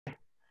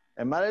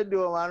a married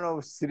woman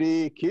of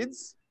 3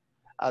 kids,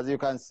 as you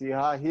can see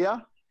her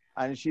here.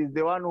 And she's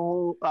the one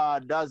who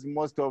does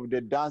most of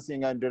the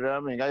dancing and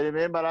drumming. I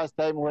remember last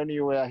time when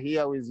you were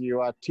here with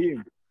your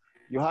team,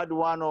 you had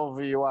one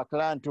of your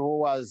clients who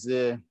was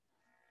a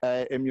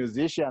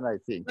musician, I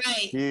think.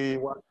 Right. He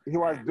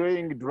was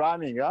doing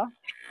drumming, huh?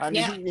 And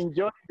Yeah. he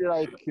enjoyed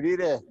like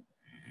really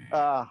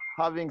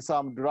having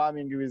some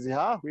drumming with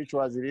her, which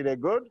was really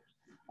good.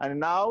 And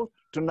now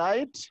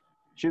tonight,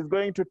 she's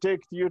going to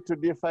take you to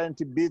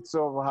different bits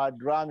of her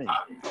drumming.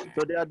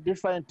 So there are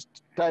different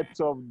types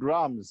of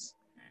drums.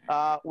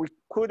 We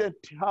couldn't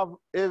have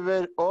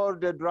even all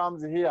the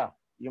drums here.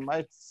 You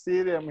might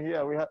see them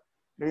here.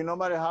 We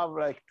normally have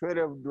like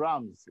 12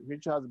 drums,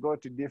 which has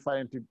got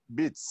different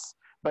beats.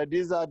 But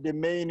these are the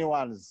main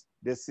ones,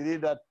 the 3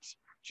 that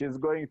she's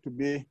going to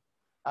be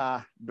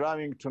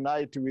drumming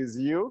tonight with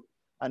you.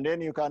 And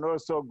then you can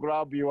also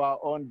grab your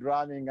own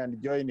drumming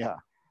and join her.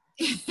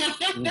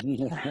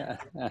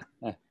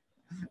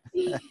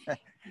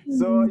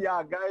 So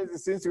yeah,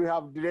 guys, since we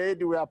have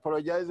delayed, we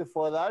apologize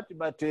for that.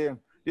 But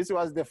this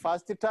was the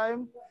first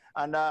time.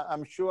 And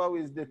I'm sure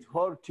with the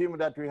whole team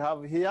that we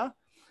have here,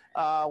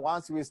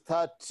 once we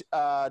start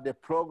the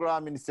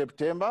program in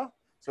September,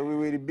 so we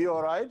will be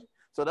all right.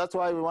 So that's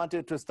why we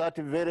wanted to start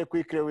very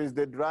quickly with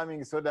the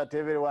drumming so that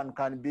everyone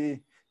can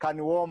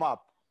warm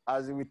up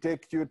as we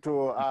take you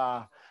to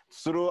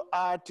through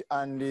art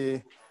and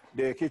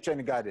the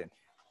kitchen garden.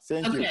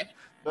 Thank you.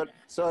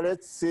 So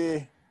let's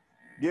see,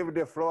 give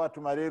the floor to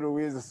Marie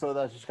Louise so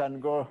that she can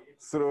go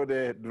through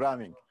the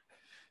drumming.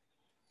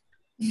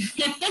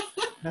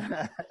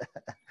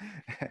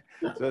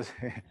 So,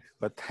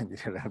 but thank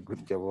you,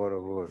 good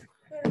job.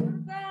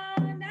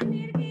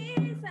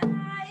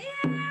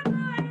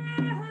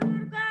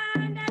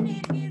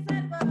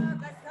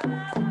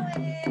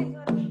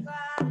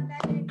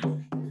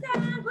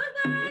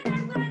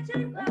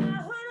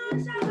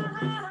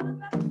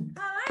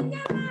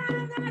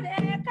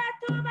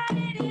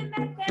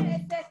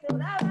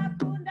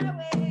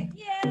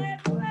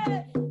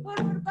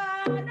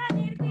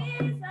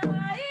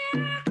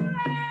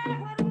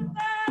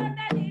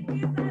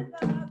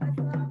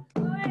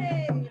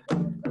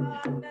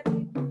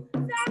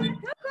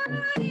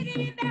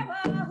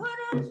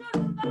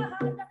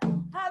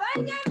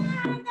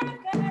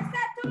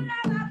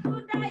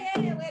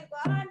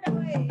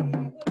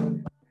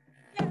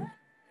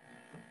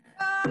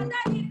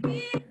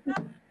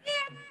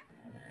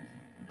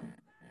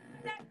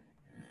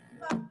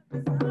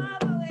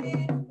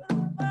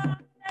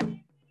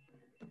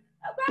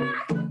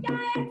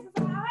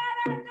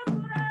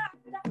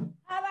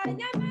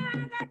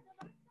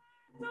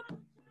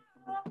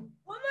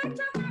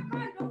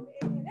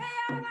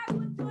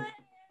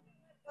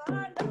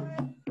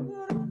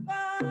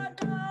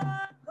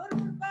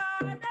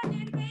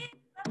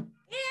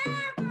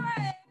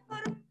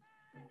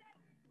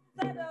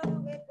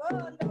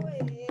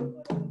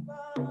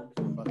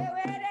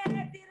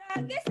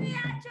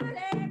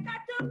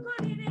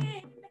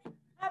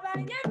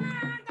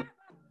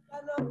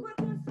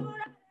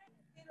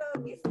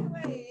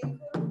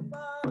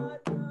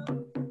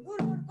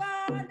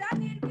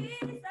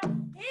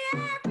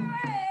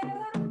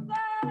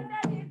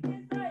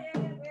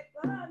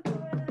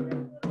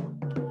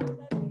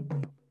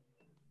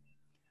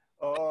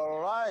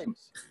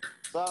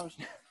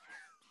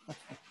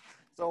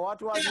 So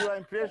what was your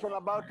impression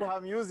about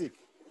her music?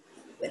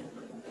 I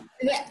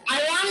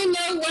want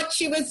to know what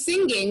she was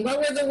singing. What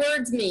were the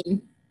words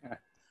mean?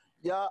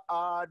 Yeah,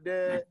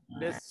 the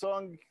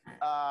song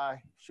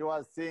she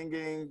was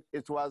singing,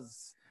 it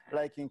was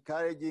like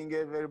encouraging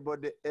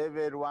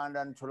everyone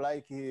and to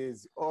like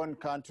his own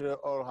country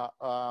or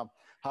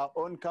her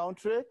own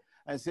country,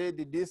 and said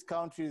this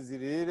country is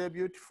really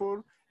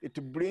beautiful. It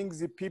brings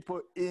the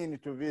people in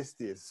to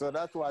visit it. So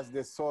that was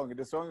the song.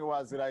 The song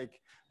was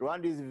like,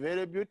 Rwanda is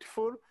very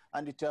beautiful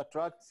and it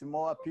attracts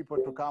more people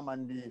to come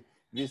and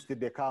visit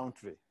the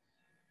country.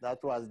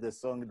 That was the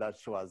song that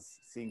she was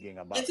singing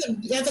about.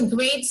 That's a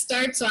great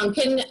start song.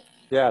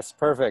 Yes,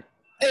 perfect.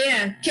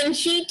 Yeah, can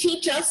she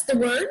teach us the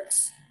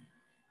words?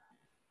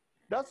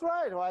 That's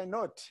right, why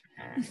not?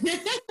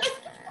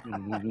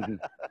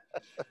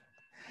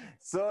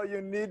 So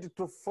you need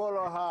to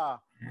follow her,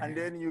 and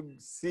then you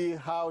see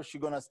how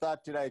she's gonna start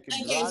like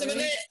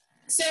drumming.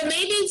 So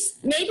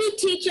maybe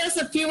teach us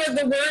a few of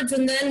the words,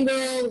 and then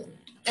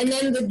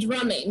the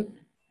drumming.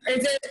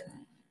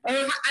 Or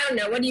I don't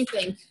know. What do you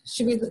think?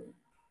 Should we?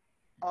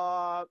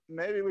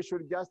 Maybe we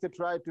should just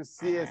try to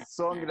see a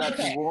song that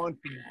we want.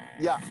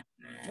 Yeah,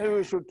 maybe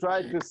we should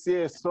try to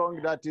see a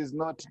song that is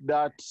not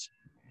that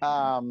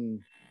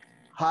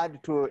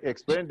hard to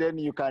explain. Then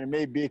you can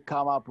maybe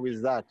come up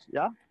with that.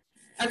 Yeah.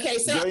 Okay,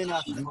 so join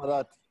us for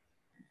that.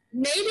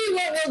 Maybe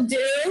what we'll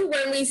do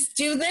when we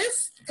do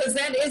this, because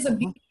that is a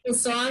beautiful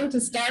song to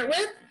start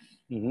with.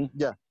 Mm-hmm.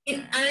 Yeah.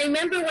 I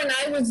remember when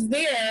I was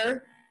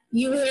there,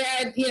 you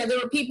had, there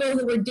were people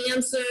who were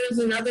dancers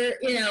and other,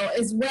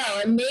 as well.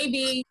 And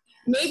maybe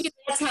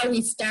that's how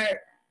we start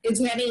is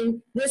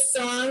having this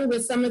song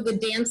with some of the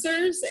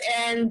dancers,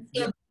 and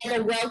it'll be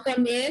a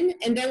welcome in,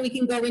 and then we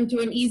can go into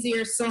an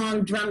easier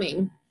song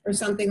drumming or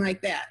something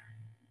like that.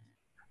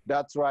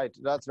 That's right.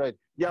 That's right.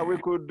 Yeah, we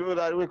could do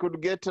that. We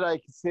could get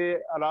like say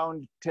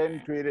around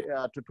 10 to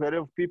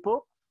 12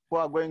 people who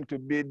are going to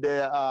be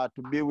there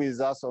to be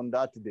with us on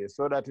that day,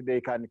 so that they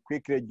can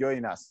quickly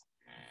join us.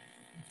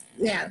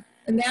 Yeah,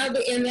 and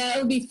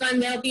that'll be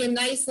fun. That'll be a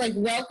nice like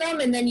welcome,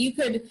 and then you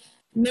could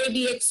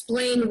maybe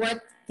explain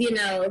what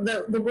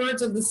the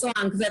words of the song,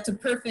 because that's a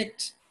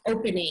perfect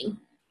opening.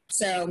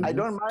 So I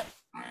don't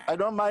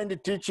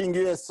mind teaching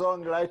you a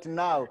song right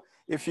now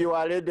if you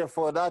are ready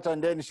for that,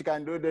 and then she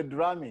can do the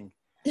drumming.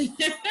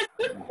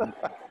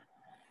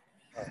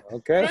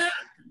 Okay.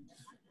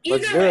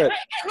 Let's do it.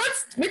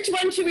 Which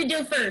one should we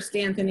do first,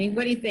 Anthony?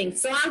 What do you think?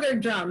 Song or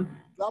drum?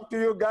 It's up to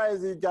you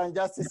guys. You can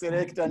just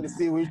select and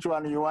see which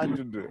one you want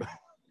to do.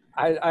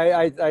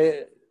 I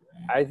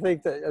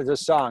think that the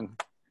song.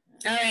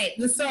 All right,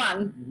 the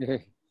song.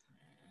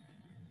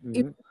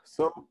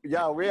 So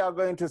yeah, we are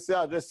going to say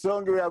the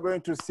song we are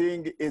going to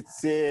sing.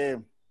 It's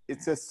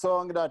a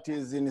song that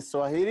is in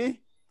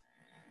Swahili,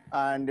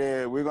 and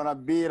we're gonna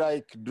be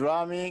like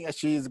drumming.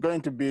 She's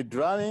going to be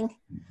drumming,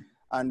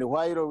 and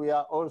while we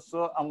are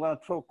also, I'm gonna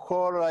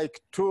call like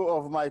 2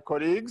 of my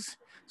colleagues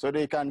so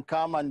they can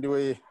come and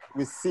we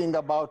sing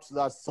about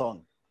that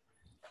song.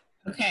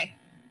 Okay.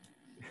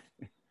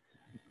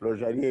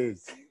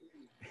 Rogers.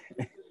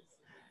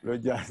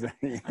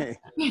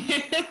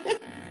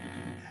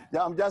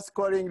 Yeah, I'm just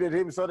calling the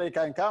team so they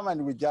can come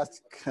and we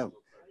just come.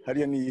 Yeah.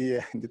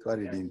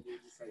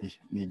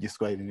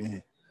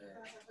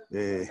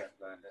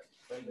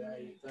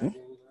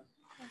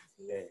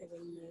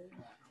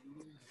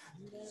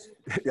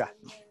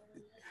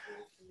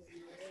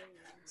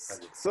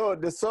 So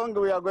the song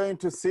we are going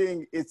to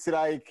sing, it's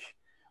like,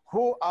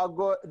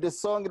 the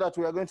song that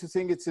we are going to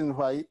sing, it's in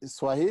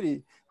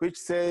Swahili, which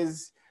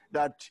says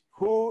that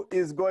who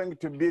is going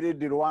to build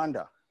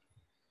Rwanda?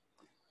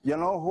 You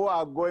know, who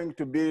are going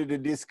to build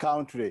this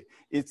country?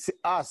 It's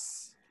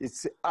us.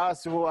 It's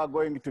us who are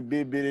going to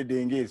be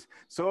building it.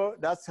 So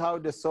that's how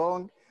the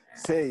song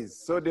says.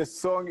 So the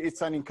song,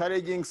 it's an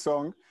encouraging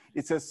song.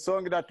 It's a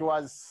song that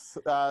was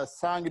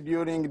sung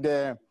during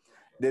the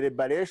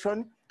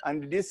liberation.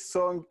 And this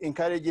song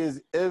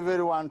encourages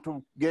everyone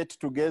to get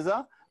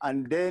together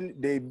and then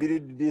they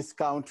build this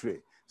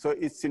country. So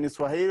it's in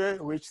Swahili,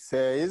 which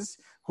says,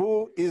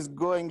 who is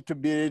going to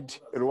build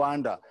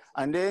Rwanda?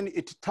 And then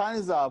it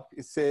turns up,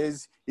 it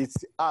says,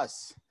 it's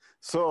us.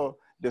 So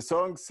the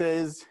song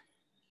says,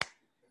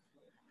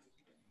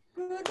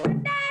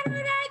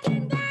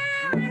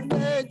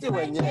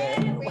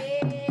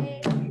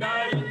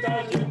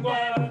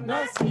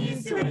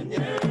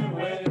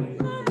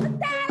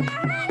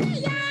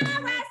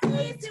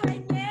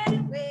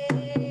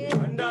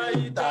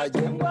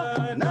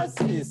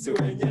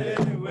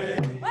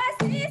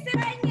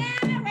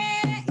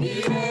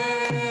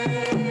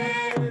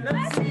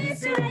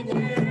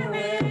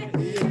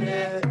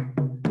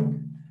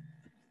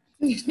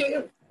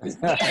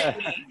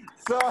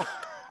 so,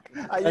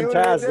 are you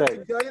ready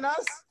to join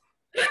us?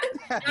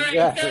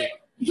 Right, so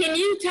can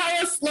you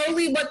tell us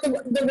slowly what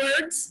the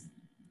words?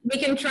 We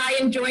can try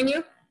and join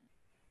you.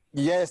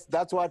 Yes,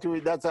 that's what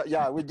we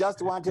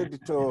just wanted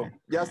to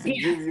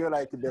give you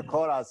like the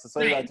chorus so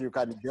that you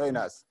can join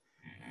us.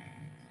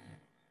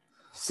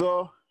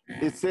 So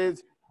it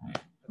says,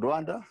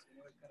 Rwanda.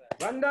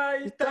 Rwanda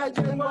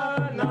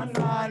itajengwa na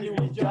nani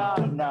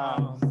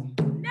vijana.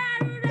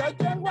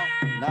 Itajengwa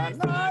na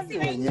nani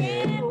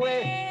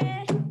wenyewe.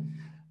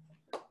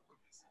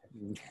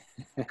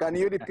 Can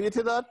you repeat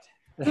that?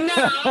 No.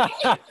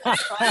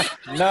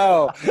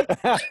 No.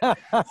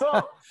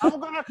 So I'm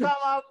gonna come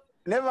up.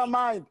 Never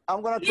mind.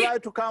 I'm gonna try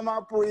to come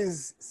up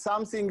with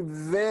something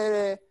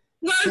very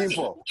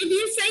simple. If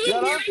you say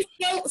it very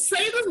slow,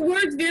 say the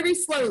words very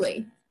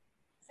slowly.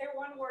 Say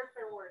one word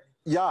per word.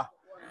 Yeah.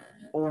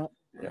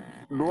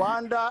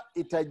 Rwanda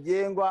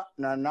itajengwa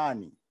na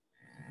nani?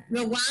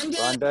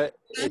 Rwanda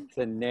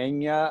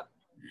itajengwa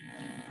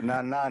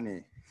na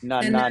nani?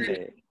 Na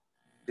nani.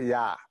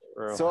 Yeah.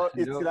 So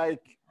it's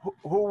like,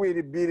 who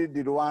will build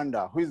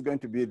Rwanda? Who is going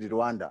to build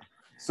Rwanda?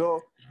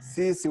 So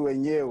sisi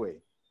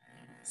wenyewe.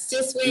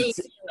 Sisi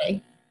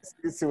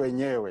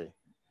wenyewe.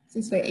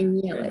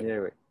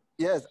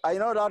 Yes, I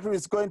know that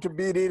is going to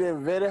be really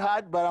very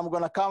hard, but I'm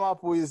going to come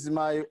up with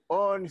my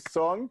own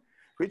song,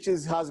 which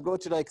has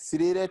got like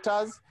 3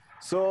 letters.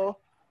 So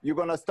you're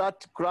going to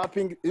start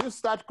clapping. You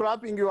start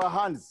clapping your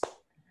hands.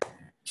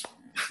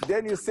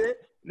 Then you say,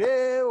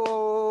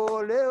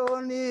 Leo, leo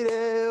ni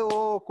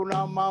leo,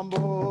 kuna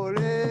mambo,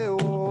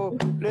 leo,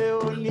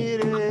 leo ni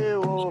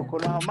leo,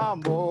 kuna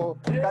mambo.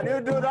 Can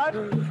you do that?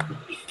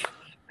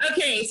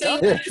 Okay, so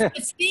you want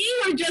to sing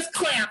or just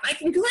clap? I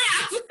can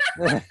clap.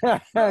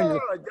 No,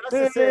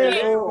 just say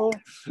leo.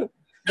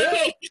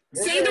 Okay,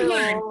 say the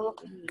word.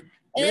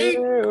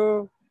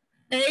 Leo.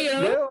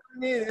 Leo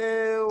ni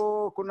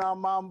leo, kuna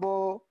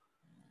mambo.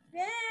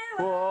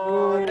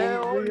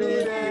 Leo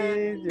ni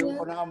leo,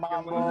 kuna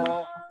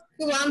mambo.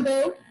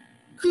 Kulambo.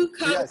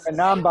 Yes.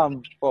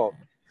 Kanambambo.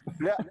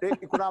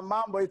 Kuna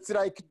mambo, it's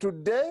like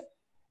today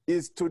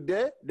is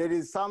today. There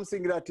is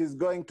something that is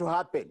going to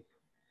happen.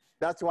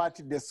 That's what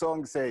the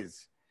song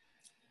says.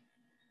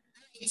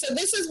 So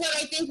this is what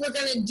I think we're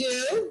going to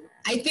do.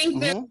 I think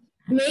that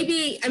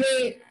maybe, I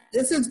mean,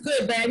 this is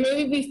good, but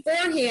maybe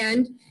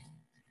beforehand,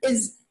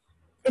 is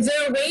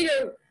there a way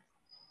to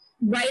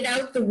write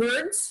out the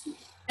words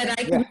that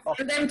I can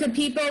send them to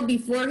people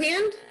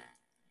beforehand?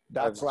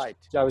 That's right.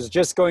 I was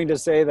just going to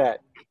say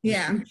that.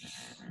 Yeah.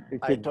 You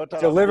could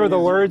deliver the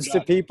words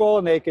to people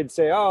and they could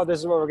say, oh, this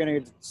is what we're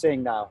going to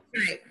sing now.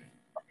 Right.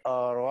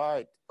 All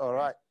right. All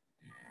right.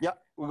 Yeah,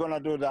 we're going to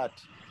do that.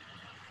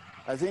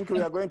 I think we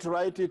are going to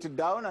write it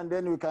down and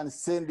then we can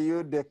send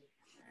you the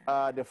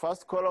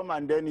first column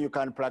and then you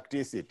can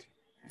practice it.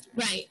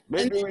 Right.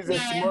 Maybe with a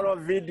smaller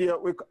video.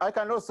 I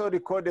can also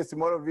record a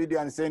smaller video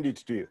and send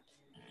it to you.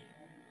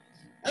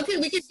 Okay,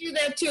 we could do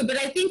that too. But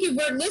I think if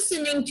we're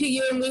listening to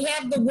you and we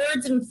have the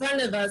words in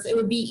front of us, it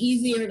would be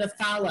easier to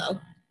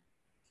follow.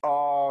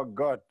 Oh,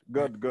 good.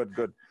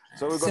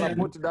 So we're going to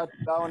put that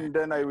down,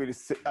 then I will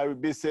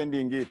be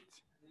sending it.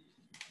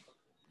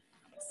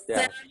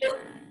 Yeah.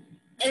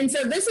 And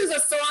so this is a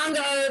song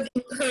of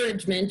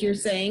encouragement, you're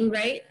saying,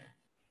 right?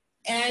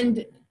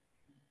 And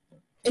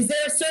is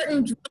there a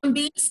certain drum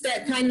beats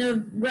that kind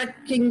of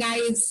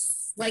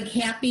recognize like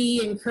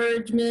happy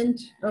encouragement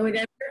or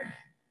whatever?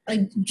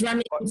 Like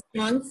drumming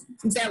songs?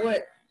 Is that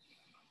what?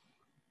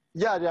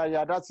 Yeah,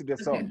 that's the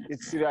song.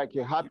 It's like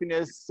a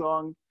happiness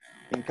song,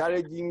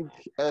 encouraging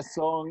a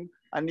song,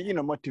 and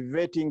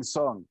motivating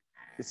song.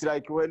 It's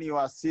like when you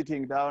are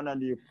sitting down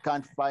and you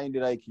can't find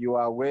like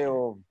your way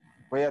of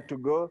where to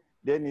go,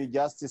 then you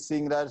just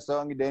sing that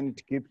song, then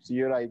it keeps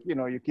you like,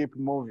 you keep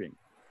moving.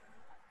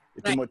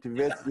 It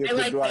motivates you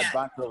to do a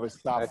bunch of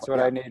stuff. That's what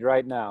I need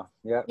right now.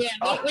 Yep. Yeah,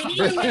 we need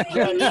to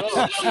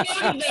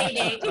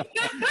motivated.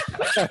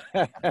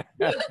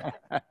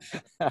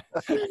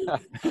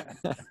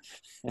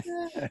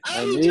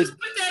 You just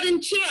put that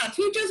in chat.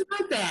 Who just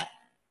wrote that?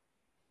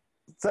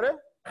 Sorry?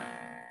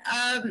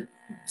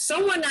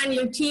 Someone on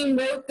your team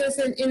wrote this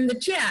in the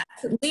chat.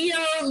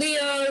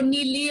 Leo,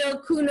 ni Leo,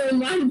 Kuno,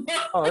 Mambo.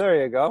 Oh,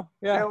 there you go.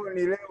 Yeah. Leo,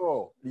 ni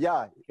Leo.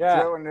 Yeah.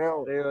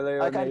 Leo,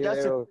 I can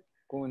just...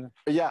 Kuno.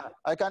 Yeah,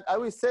 I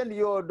will send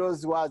you all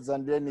those words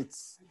and then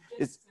it's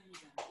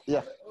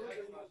yeah.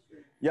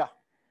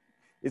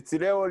 It's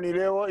Leo ni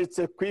Leo. It's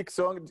a quick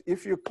song.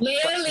 If you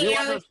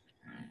Leo.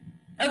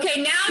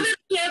 Okay, now that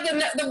you have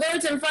the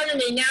words in front of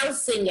me, now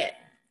sing it.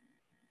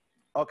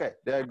 Okay,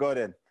 there you go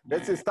then.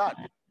 Let's start.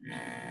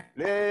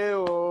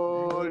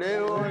 Leo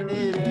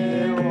ni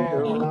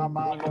Leo,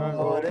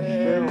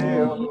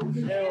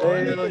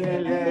 Leo ni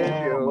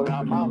Leo,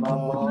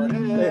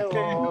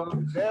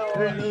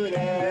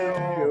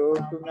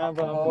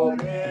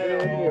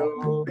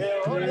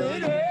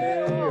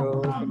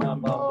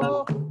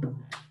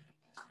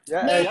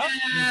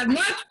 Yeah,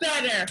 much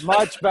better.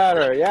 Much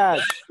better,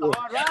 yes. All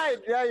right,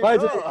 there you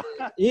Much go.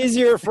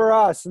 easier for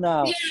us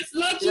now. Yes,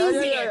 much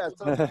easier. Yeah.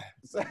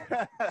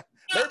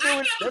 I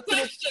have a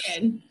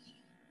question.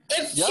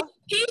 If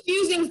she's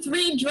using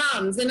 3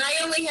 drums and I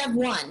only have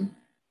 1,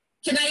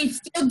 can I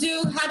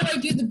still how do I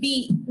do the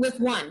beat with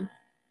 1?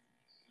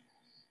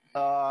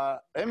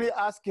 Let me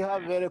ask you a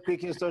very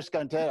quick so she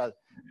can tell us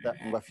that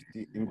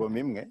ngafite ingoma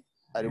imwe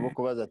arimo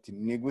kubaza ati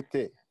ni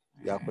gute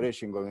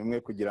yakoresha ingoma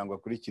imwe kugira ngo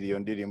akurikire iyo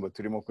ndirimbo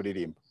turimo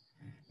kuririmba.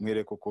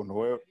 Mwereke ukuntu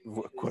wowe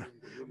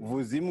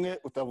vuza imwe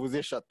utavuze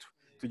 3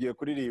 tugiye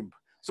kuririmba.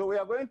 So we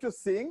are going to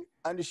sing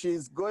and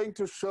she's going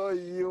to show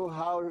you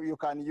how you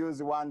can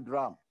use 1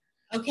 drum.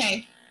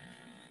 Okay.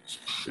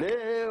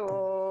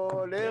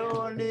 Leo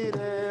ni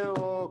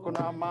Leo,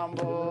 kuna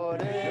mambo.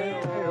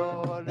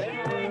 Leo ni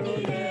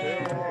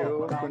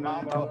Leo, kuna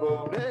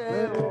mambo.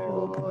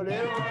 Leo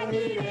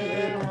ni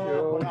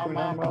Leo, kuna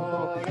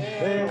mambo.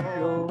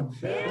 Leo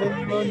ni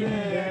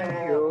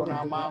Leo,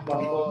 kuna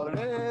mambo.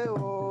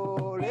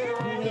 Leo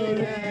ni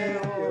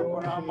Leo,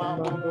 kuna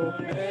mambo.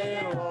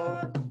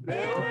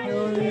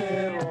 Leo ni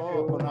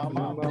Leo, kuna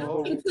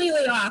mambo.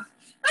 Completely off.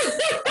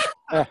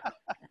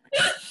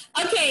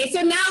 Okay,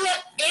 so now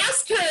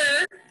ask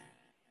her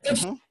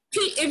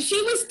if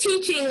she was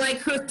teaching like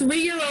her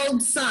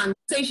 3-year-old son.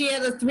 Say she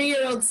had a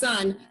 3-year-old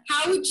son.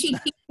 How would she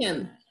teach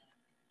him?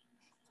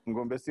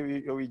 Ngo mbese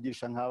iyo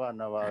wigisha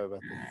nk'abana bawe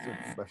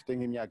bafite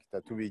nk'imyaka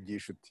 3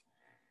 bigisha uti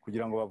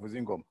kugira ngo bavuze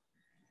ingoma.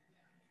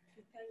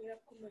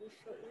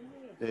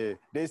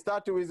 They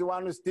start with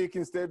 1 stick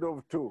instead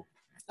of 2.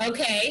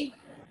 Okay.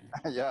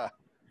 Yeah.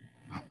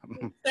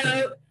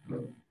 So.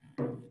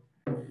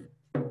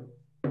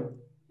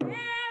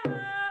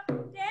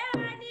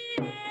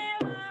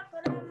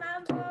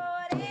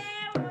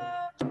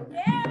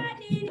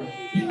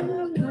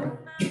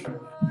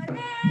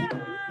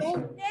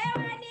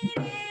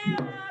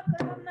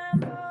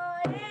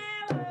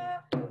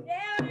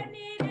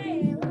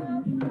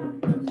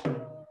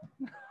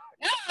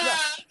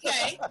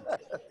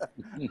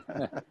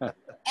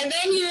 And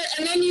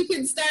then you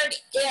can start,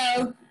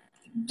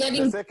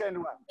 getting the second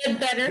one.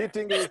 Better.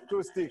 Hitting with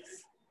 2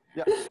 sticks.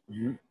 Yeah.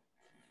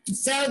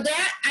 So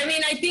that, I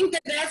mean, I think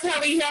that that's how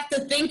we have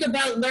to think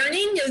about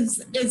learning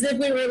is if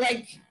we were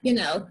like,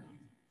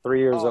 3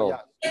 years old.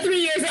 Yeah. 3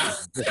 years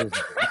old.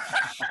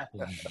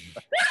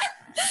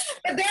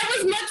 But that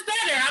was much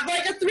better. I'm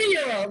like a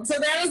 3-year-old, so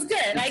that was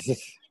good. I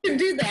could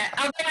do that.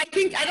 Although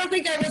I don't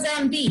think I was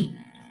on beat,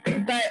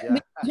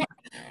 but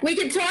we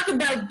could talk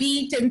about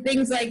beat and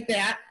things like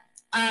that.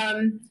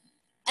 And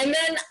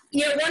then,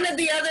 one of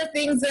the other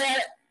things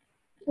that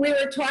we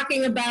were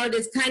talking about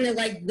is kind of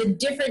like the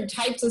different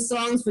types of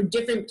songs for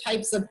different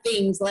types of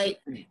things. Like,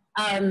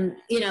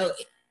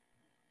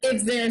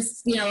 if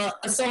there's,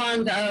 a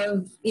song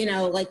of,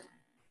 like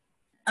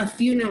a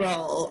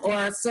funeral or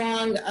a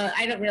song,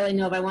 I don't really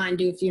know if I want to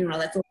do a funeral,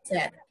 that's what I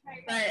said.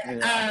 But,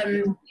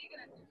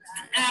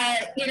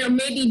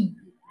 maybe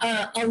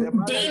a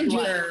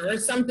danger or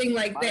something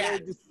like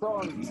that.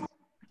 Songs.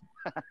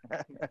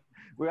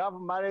 We have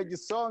marriage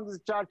songs,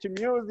 church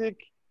music,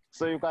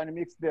 so you can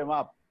mix them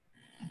up.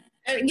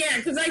 Yeah,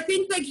 because I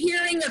think like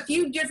hearing a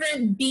few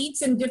different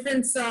beats and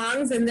different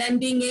songs and then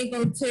being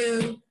able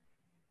to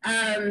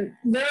learn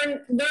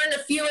a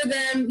few of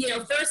them,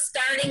 first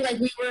starting like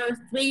we were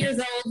 3 years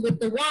old with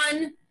the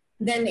one,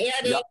 then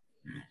adding. Yep.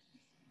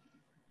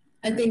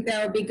 I think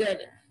that would be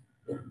good.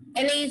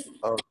 Any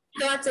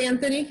thoughts,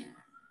 Anthony?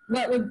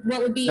 What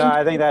would be? No,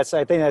 I think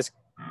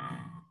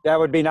that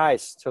would be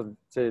nice to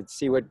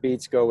see what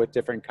beats go with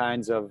different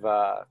kinds of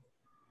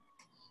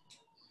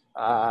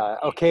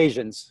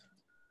occasions.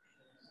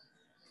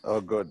 Oh,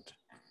 good.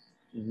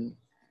 Mm-hmm.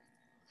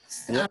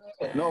 Yeah.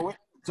 No.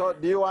 So,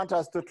 do you want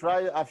us to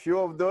try a few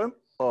of them,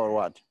 or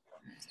what?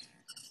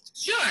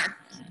 Sure.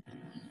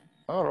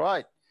 All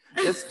right.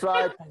 Let's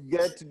try to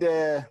get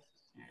the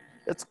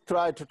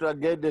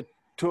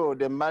two,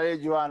 the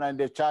marriage one and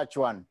the church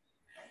one,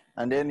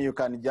 and then you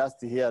can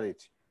just hear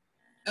it.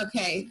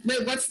 Okay.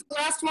 Wait, what's the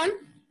last one?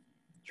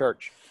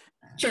 Church.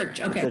 Church.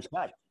 Okay. The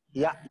church.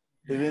 Yeah.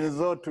 Even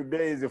though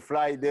today is a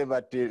Friday,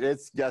 but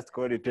let's just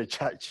call it a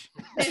church.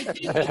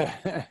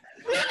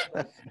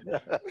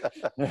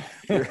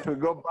 We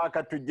go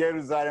back to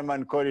Jerusalem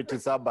and call it a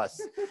Sabbath.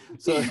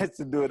 So let's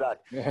do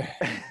that.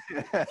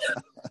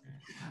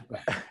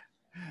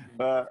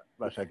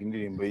 Bashaka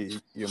indirimbo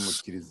yo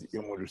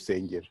mu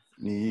rusengero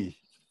ni iyi.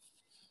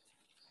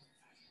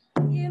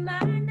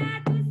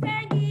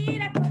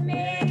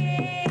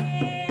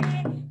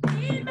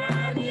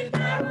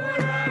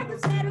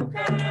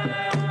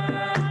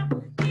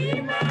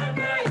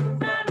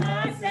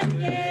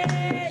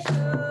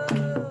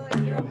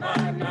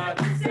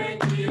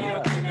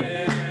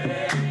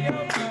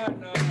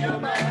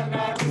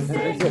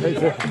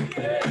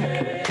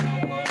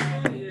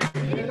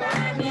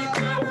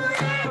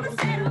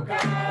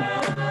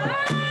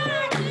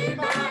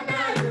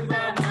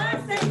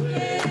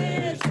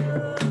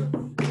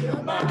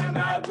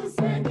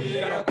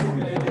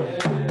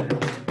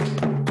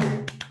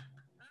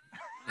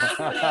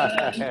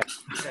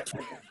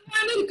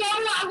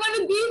 I want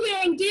to be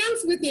there and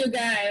dance with you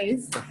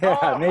guys.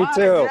 Yeah, me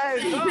too.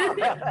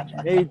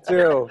 Me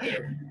too.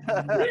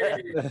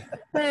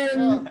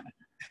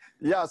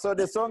 Yeah, so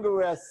the song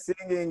we are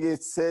singing,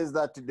 it says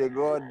that the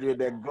God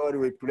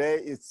we play,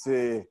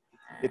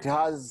 it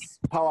has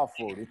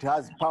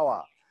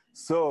power.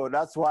 So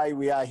that's why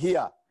we are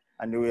here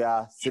and we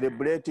are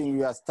celebrating.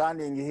 We are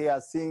standing here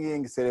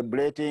singing,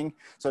 celebrating.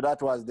 So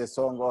that was the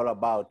song all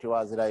about. It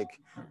was like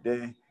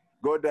the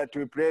God that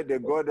we pray, the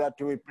God that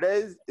we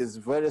praise is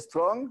very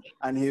strong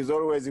and he's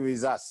always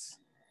with us.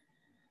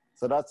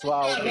 So that's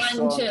why the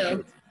song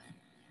is.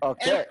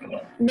 Okay. And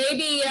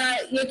maybe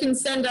you can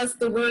send us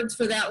the words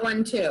for that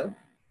one too.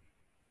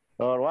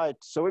 All right.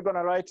 So we're going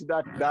to write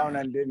that down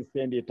and then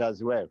send it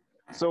as well.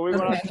 So we're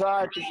going to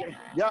try to,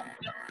 so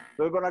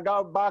we're going to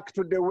go back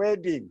to the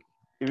wedding,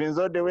 even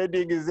though the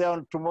wedding is there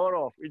on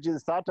tomorrow, which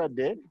is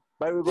Saturday,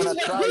 but we're going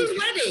to try. Whose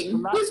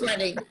wedding? Whose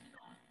wedding?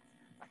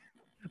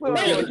 We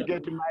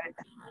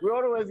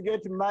always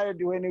get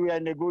married when we are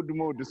in a good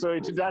mood, so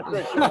it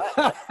doesn't.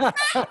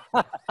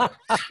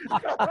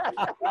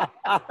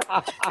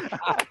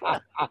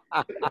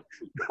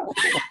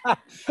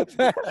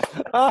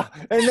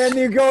 And then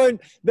you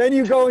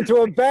go into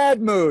a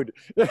bad mood.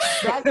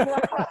 That's right. And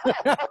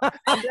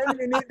then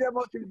you need the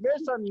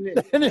motivation.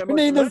 Then you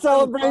need the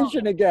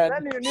celebration again.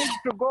 Then you need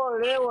to go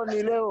leo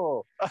ni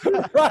leo.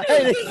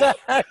 Right,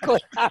 exactly.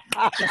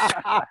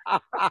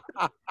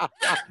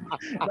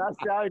 That's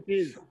how it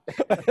is.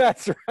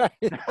 That's right.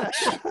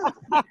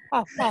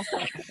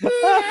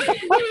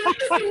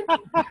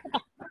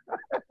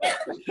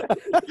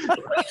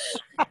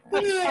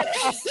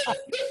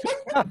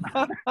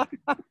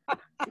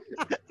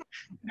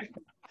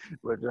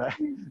 But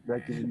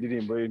like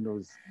indirimbo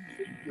y'intuzi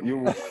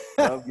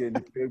y'ubwabwe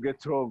twebwe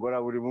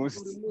turongora buri munsi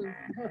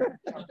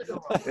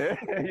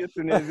iyo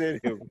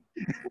tunezerewe.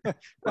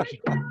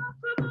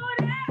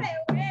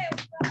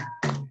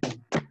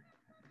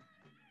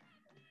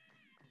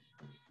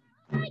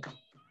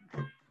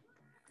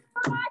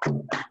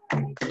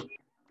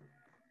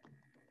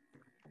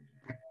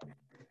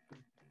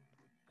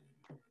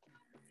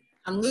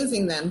 I'm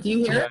losing them. Do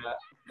you hear?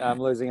 Yeah, I'm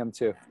losing them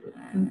too.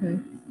 Okay.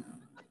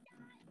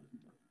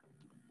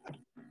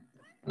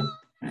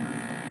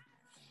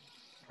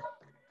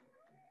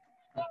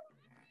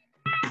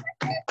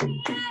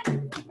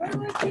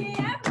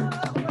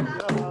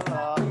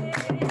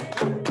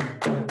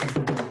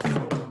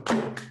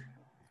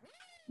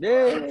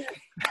 Yeah.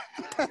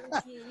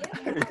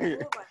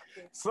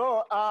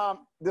 So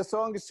the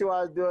song she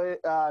was doing,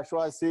 she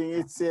was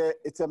singing,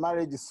 it's a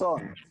marriage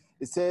song.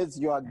 It says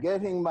you are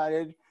getting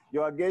married,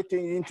 you are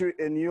getting into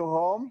a new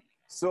home.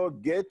 So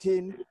get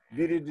in,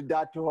 build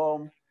that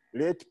home,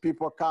 let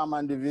people come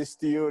and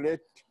visit you, let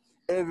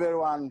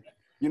everyone,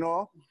 you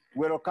know,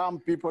 welcome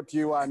people to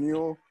your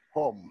new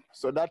home.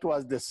 So that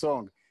was the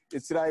song.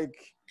 It's like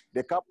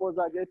the couples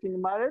are getting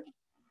married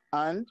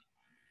and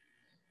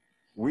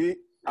we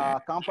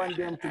accompany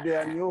them to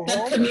their new The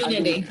home,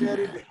 community.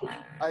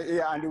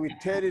 and we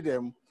tell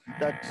them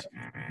that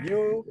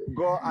you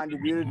go and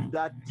build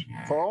that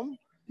home.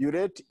 You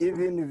let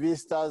even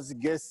visitors,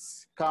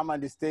 guests come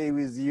and stay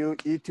with you,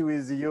 eat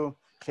with you,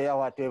 share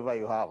whatever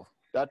you have.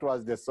 That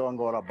was the song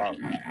all about.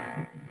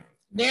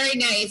 Very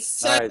nice.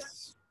 So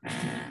Nice.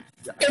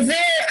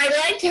 I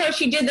liked how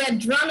she did that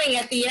drumming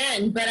at the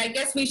end, but I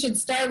guess we should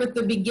start with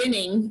the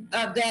beginning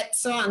of that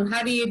song.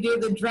 How do you do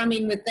the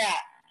drumming with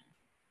that?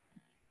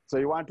 So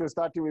you want to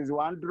start with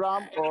one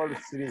drum or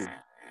three?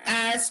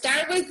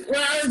 Start with,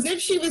 well, as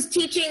if she was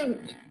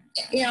teaching,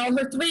 you know,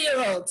 her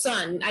 3-year-old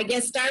son. I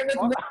guess start with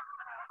one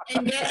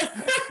and get...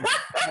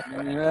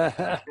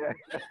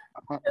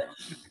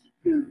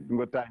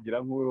 Ngotangira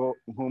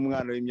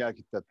nk'umwana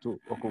w'imyaka 3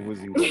 wo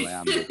kuvuza ingoma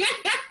ya mbere.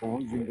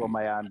 Uvuza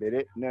ingoma ya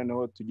mbere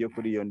noneho tujye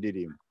kuri iyo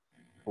ndirimbo.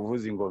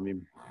 Uvuza ingoma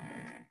imwe.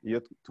 Iyo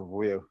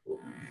tuvuyeho.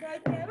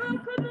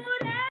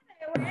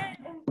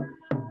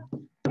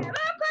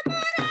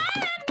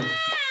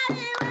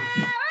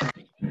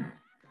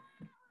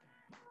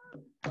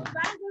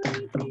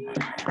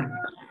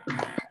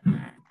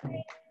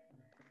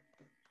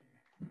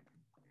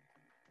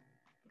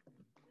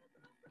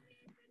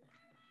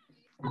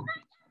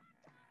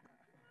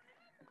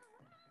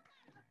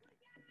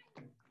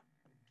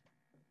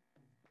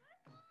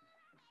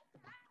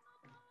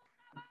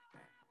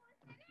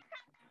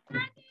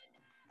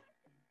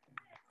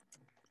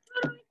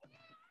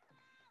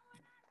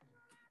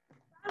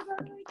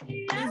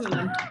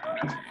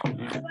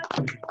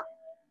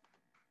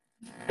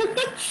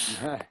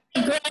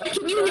 Greg,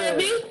 can you hear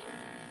me?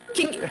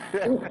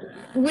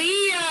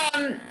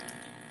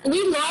 We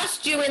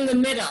lost you in the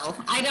middle.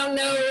 I don't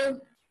know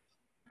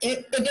if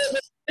it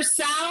was your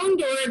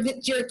sound or if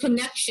it's your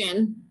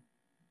connection.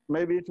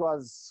 Maybe it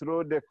was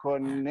through the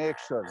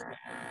connection.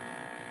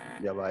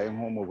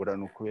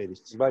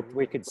 But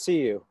we could see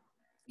you.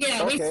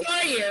 Yeah, Okay. we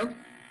saw you.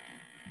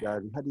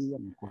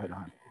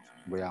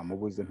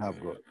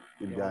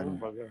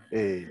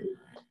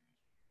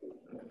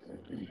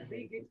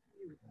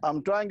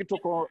 I'm trying to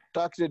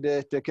contact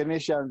the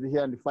technicians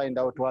here and find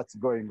out what's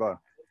going on.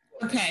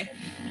 Okay,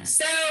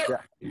 so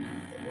Yeah.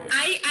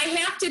 I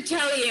have to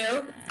tell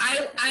you,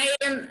 I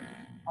am.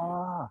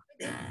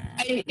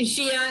 Is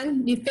she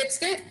on? You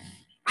fixed it?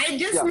 I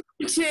just Yeah.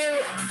 need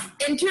to,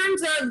 in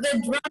terms of the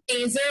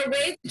drumming, is there a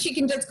way that she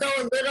can just go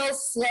a little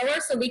slower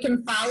so we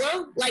can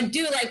follow? Like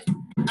do like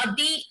a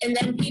beat and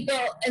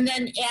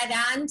then add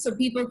on so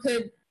people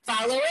could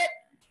follow it?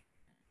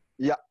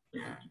 Yeah.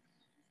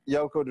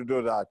 Yeah, we could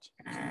do that.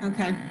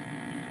 Okay.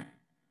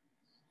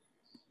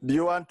 Do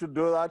you want to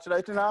do that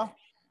right now?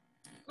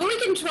 Well, we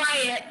can try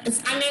it.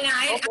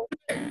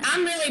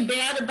 I'm really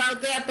bad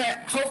about that, but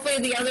hopefully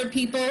the other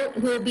people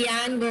who will be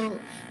on will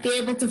be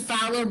able to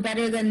follow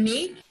better than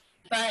me.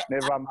 But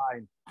Never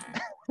mind.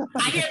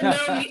 I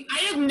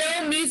have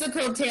no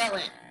musical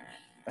talent.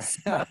 Let's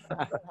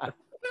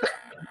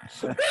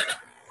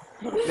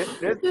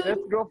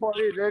go for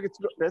it.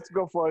 Let's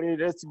go for it.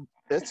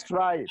 Let's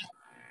try it.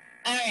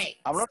 All right.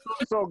 I'm not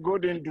so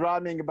good in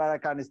drumming, but I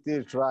can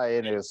still try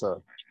anyway.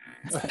 So.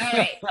 All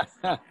right.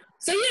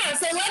 So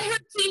let her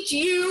teach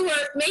you,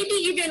 or maybe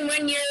even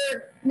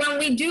when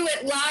we do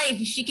it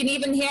live, she can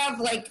even have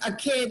like a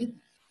kid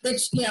that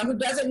who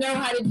doesn't know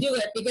how to do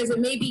it, because it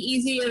may be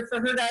easier for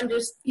her to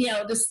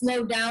to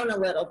slow down a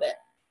little bit.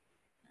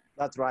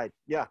 That's right.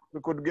 Yeah, we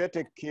could get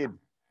a kid.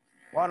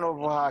 One of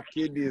her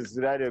kids is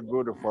really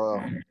good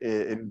for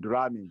in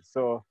drumming,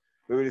 so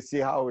we will see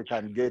how we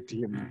can get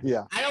him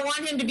here. I don't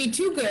want him to be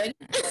too good.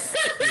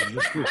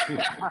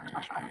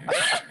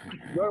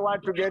 Don't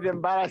want to get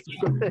embarrassed.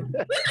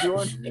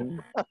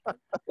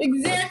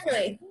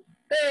 Exactly.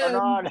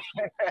 No.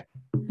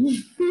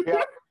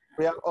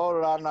 We are all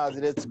runners.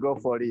 Let's go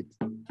for it.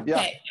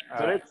 Yeah.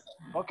 Okay.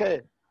 So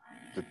okay.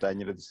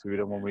 Tutangire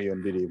dusubiremo muri iyo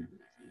ndirimbo.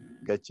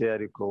 Gake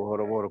ariko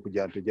buhoro buhoro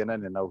kugira ngo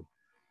tugenane nawe.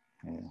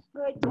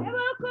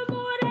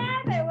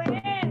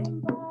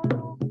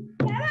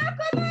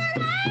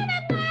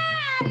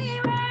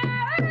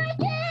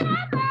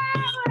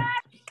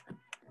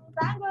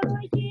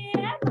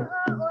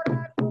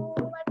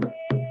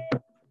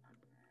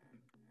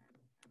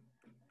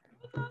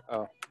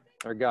 Oh,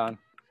 they're gone.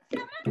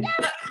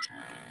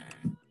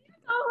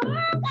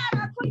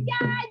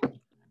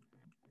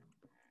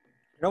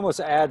 It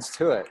almost adds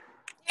to it.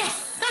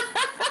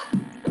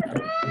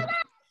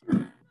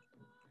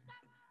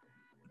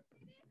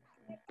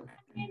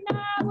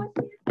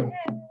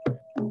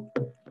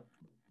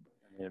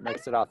 It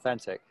makes it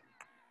authentic.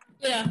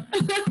 Yeah.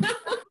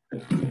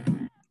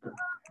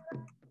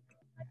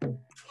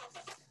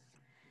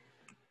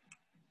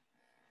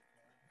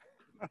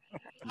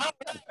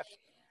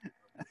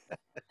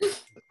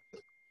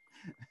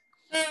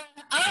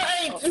 All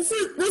right, this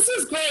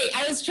is great.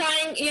 I was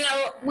trying,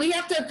 we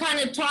have to kind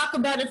of talk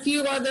about a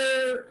few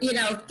other,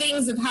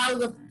 things of how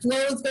the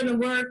flow is going to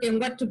work and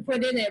what to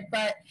put in it.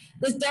 But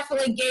this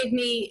definitely gave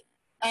me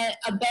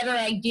a better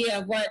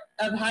idea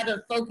of how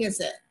to focus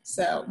it.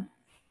 So,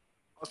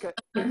 Okay.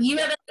 You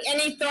have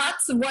any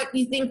thoughts of what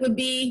you think would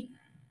be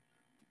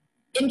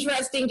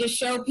interesting to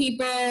show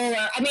people?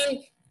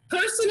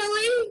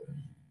 Personally,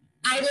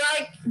 I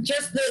like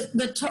just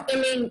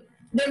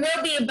there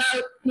will be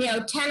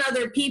about 10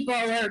 other people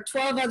or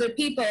 12 other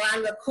people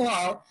on the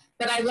call,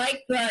 but I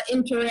like the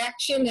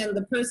interaction and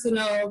the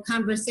personal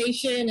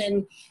conversation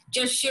and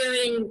just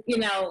sharing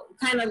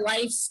kind of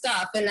life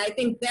stuff. And I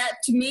think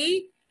that to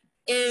me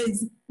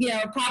is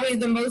probably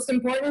the most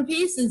important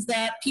piece, is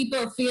that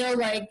people feel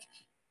like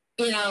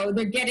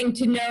they're getting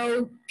to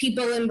know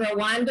people in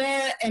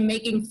Rwanda and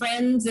making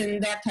friends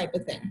and that type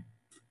of thing.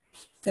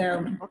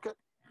 So Okay.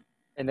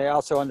 And they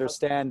also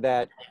understand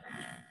that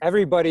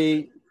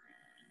everybody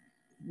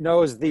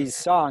knows these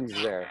songs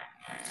there.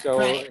 So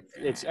Right.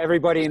 it's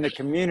everybody in the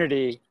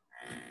community.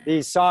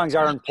 These songs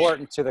are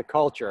important to the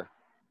culture.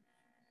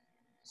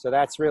 So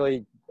that's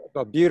really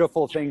a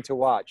beautiful thing to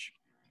watch.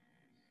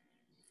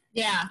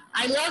 Yeah,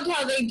 I loved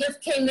how they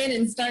just came in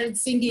and started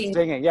singing.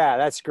 Singing, yeah,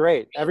 that's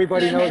great.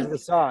 Everybody knows the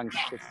songs.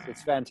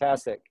 It's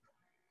fantastic.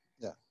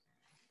 Yeah,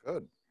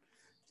 good.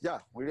 Yeah,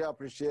 we really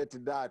appreciate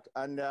that.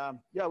 And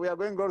yeah, we are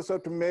going also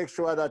to make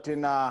sure that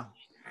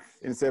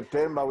in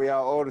September we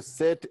are all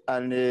set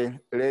and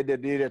ready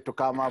to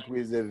come up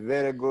with a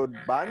very good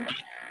band.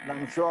 And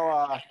I'm sure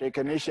our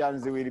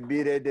technicians will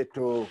be ready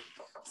to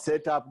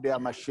set up their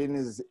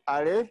machines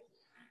early.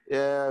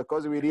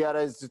 Because we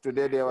realized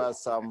today there were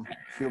some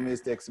few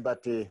mistakes,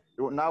 but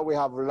now we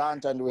have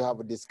learned and we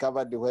have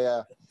discovered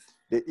where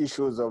the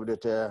issues of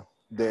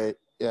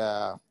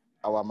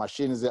our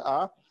machines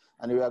are,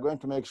 and we are going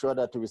to make sure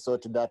that we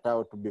sort that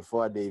out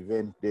before the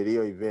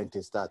real event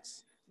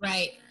starts.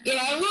 Right.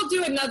 Yeah, and we'll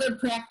do another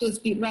practice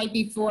right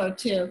before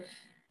too.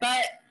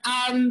 But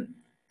I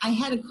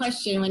had a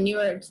question when you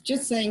were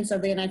just saying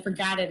something and I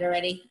forgot it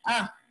already.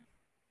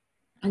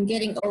 I'm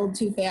getting old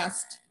too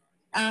fast.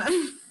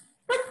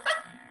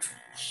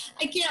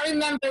 I can't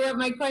remember what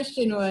my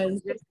question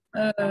was.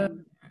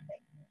 When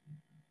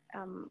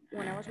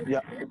I was with you,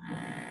 do you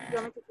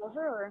want me to tell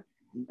her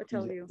or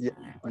tell you?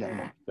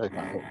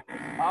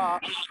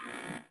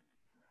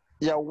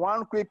 Yeah,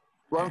 one quick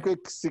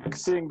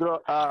thing,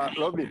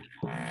 Robin.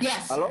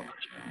 Yes. Hello?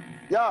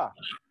 Yeah,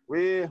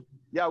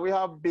 we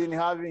have been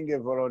having a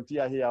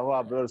volunteer here who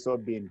have also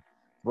been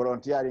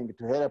volunteering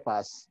to help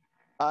us.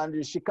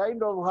 And she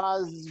kind of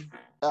has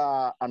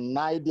an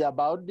idea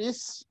about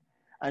this.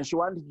 And she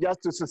wanted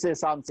just to say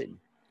something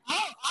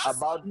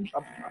about.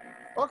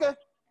 Okay,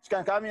 she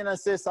can come in and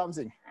say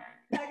something.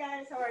 Hi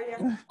guys, how are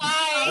you?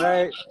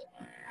 Hi.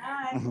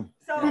 Hi.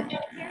 So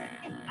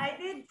I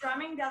did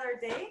drumming the other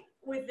day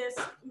with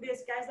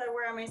these guys that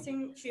were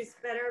amazing. She's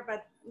better,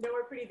 but they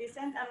were pretty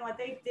decent. And what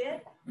they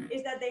did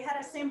is that they had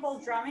a simple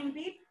drumming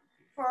beat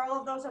for all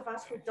of those of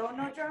us who don't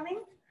know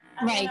drumming,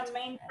 and then a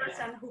main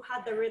person who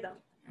had the rhythm.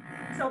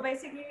 So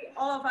basically,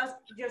 all of us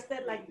just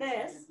did like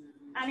this.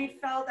 And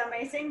it felt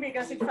amazing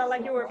because it felt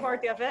like you were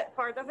part of it.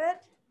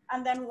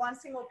 And then one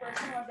single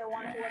person was the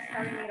one who was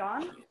carrying it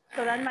on.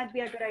 So that might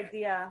be a good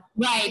idea.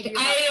 Right.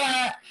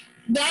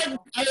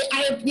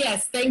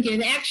 Yes, thank you.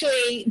 And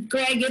actually,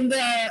 Greg, in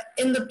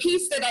the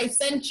piece that I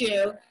sent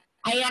you,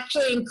 I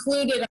actually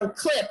included a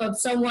clip of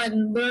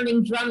someone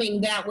learning drumming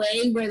that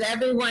way, where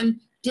everyone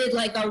did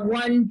like a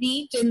one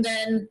beat and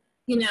then,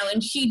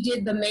 and she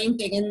did the main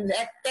thing. And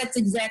that's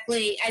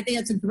exactly, I think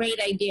that's a great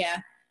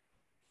idea.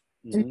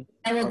 And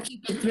I will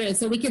keep it through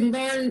so we can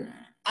learn,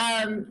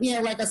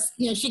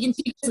 she can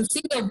teach us a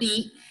single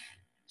beat.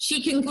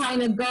 She can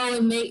kind of go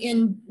and make,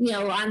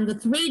 on the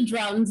 3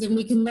 drums, and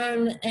we can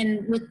learn,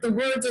 and with the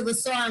words of the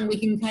song, we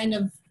can kind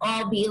of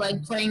all be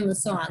like playing the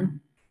song.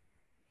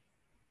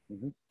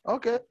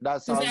 Okay,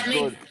 that sounds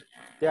good.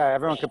 Yeah,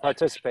 everyone can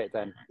participate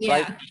then. Yeah.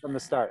 Right from the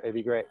start, it'd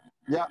be great.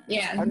 Yeah.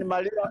 Yeah. And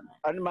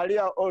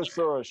Maria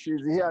also,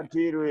 she's here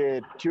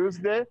until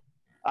Tuesday.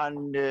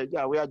 And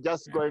we are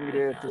just going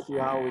there to see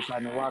how we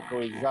can work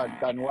with her,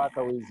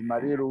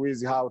 Marie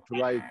Louise, how to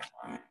write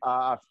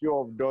a few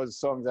of those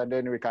songs, and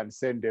then we can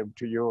send them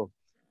to you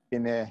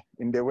in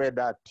the way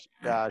that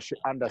she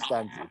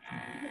understands it.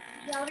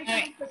 Yeah, we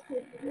can.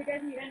 If you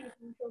guys need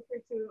anything, feel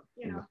free to,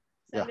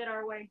 send it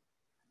our way.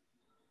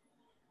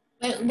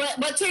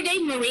 What's her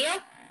name,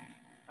 Maria?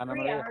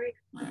 Maria.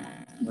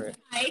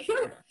 Hi.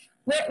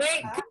 Wait, come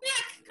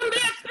back. No,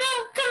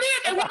 come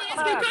back. I want to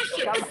ask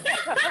you a question.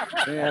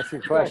 Let me ask you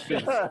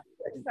questions.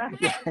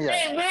 exactly. Yeah.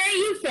 Hey, where are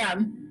you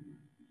from?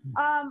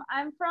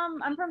 I'm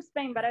from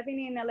Spain, but I've been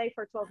in LA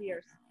for 12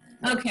 years.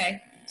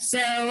 Okay. So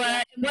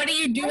what are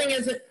you doing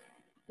as a,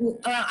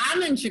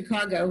 I'm in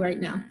Chicago right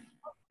now.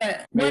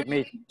 But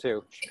Me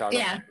too, Chicago.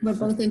 yeah, we're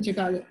both in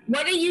Chicago.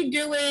 What are you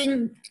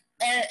doing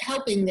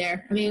helping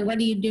there? I mean, what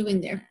are you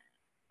doing there?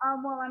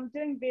 Well, I'm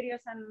doing videos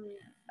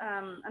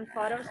and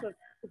photos to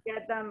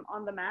get them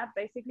on the map,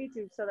 basically,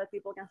 so that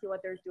people can see what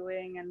they're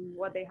doing and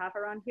what they have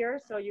around here.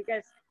 So you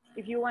guys,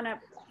 if you want to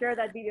share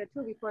that video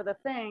too before the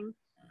thing,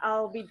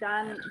 I'll be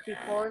done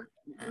before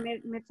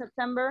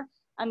mid-September,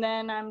 and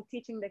then I'm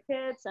teaching the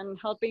kids and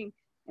helping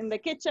in the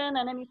kitchen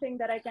and anything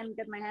that I can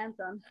get my hands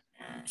on.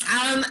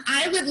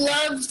 I would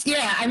love,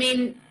 yeah, I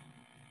mean,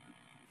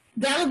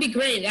 that would be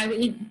great. I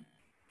would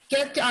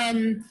get,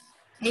 I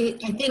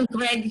think,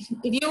 Greg,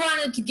 if you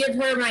wanted to give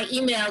her my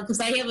email, because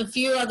I have a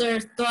few other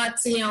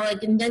thoughts, you know,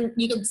 like, and then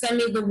you can send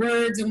me the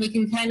words and we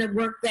can kind of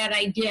work that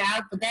idea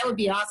out, but that would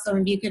be awesome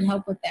if you could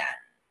help with that.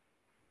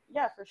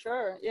 Yeah, for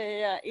sure.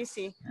 Yeah,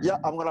 easy. Yeah,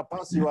 I'm gonna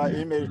pass your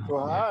email to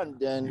her, and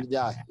then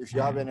yeah, if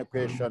you have any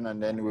question,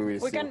 and then we will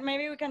see.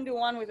 Maybe we can do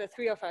one with the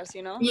three of us,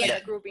 you know, Yeah.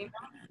 like a group email.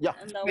 Yeah,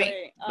 And that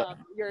Right. way,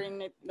 you're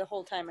in it the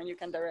whole time, and you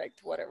can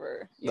direct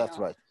whatever. that's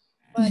know. right.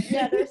 But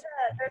yeah,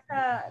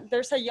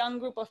 there's a young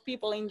group of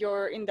people in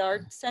the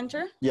art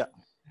center. Yeah.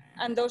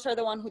 and those are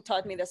the one who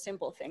taught me the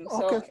simple things.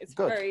 So Okay, it's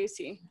good. very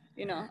easy,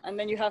 you know. And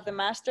then you have the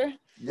master.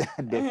 Yeah,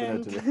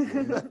 definitely.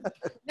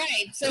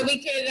 Right. So we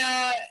could,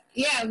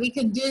 we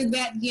could do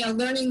that, you know,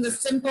 learning the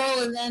simple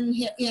and then,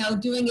 you know,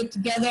 doing it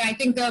together. I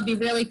think that would be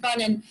really fun.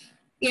 And,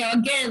 you know,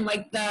 again,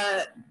 like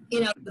the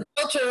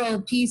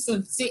cultural piece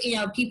of, you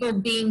know, people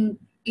being,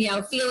 you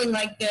know, feeling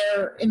like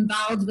they're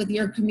involved with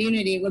your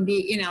community would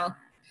be, you know,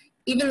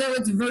 even though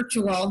it's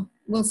virtual,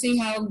 we'll see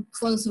how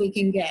close we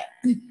can get.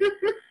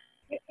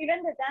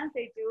 Even the dance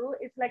they do,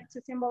 it's like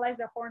to symbolize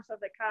the horns of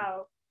the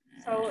cow.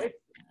 So it's,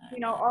 you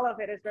know, all of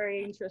it is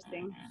very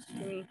interesting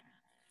to me.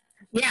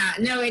 Yeah,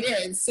 no, it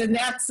is. And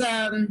that's,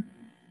 I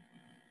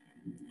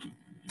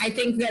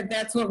think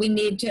that's what we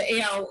need to, you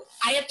know,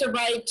 I have to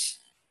write,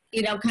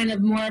 you know, kind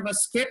of more of a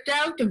script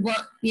out of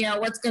what, you know,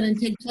 what's going to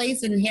take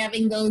place, and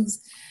having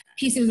those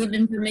pieces of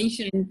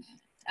information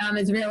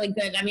is really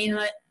good. I mean,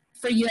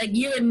 for you, like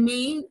you and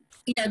me,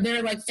 you know,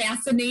 they're like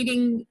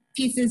fascinating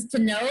pieces to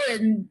know,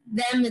 and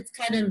them it's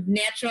kind of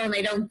natural and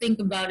they don't think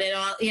about it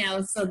all, you know,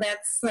 so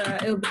that's,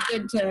 it'll be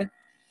good to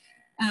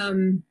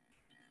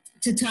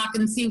talk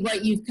and see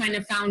what you've kind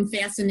of found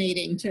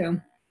fascinating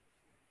too.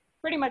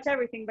 Pretty much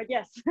everything, but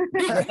yes.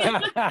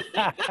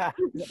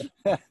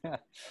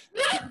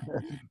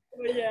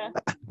 Yeah.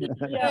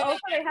 Also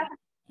they have,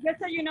 just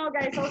so you know,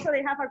 guys, also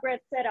they have a great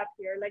setup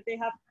here. Like they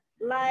have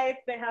light,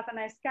 they have a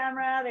nice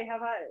camera, they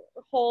have a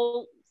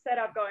whole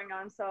setup going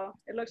on, so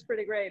it looks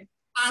pretty great.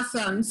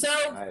 Awesome. So,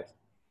 Nice.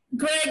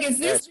 Greg, is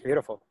Yeah, this it's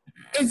beautiful.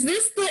 is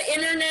this the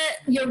internet,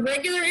 your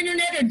regular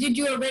internet, or did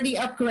you already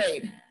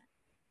upgrade?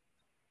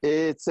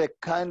 It's a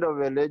kind of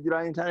a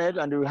regular internet,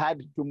 and we had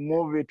to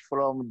move it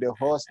from the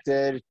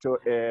hostel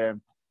to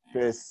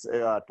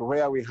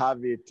where we have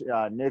it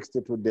next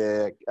to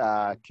the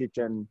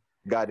kitchen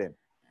garden.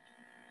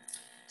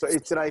 So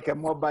it's like a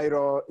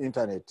mobile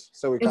internet,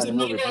 so we It's can a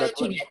move it. mobile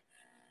But, internet.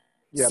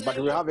 yeah, So- but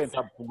we haven't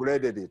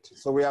upgraded it.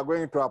 So we are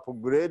going to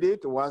upgrade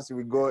it once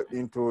we go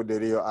into the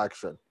real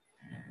action.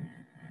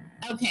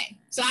 Okay.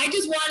 So I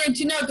just wanted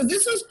to know, because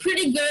this was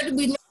pretty good.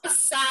 We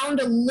lost sound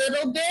a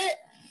little bit.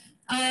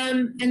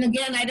 And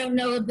again, I don't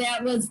know if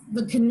that was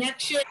the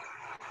connection.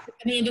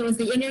 I mean, it was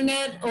the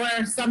internet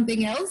or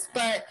something else,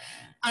 but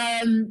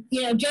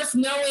you know, just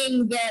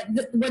knowing that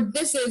what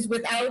this is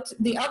without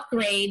the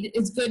upgrade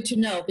is good to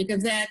know,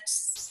 because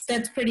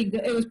that's pretty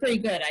good. It was pretty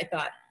good, I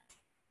thought.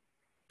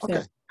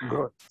 Okay,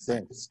 good.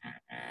 Thanks.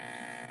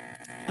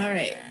 All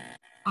right.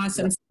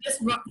 Awesome.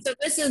 So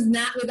this is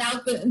not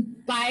without the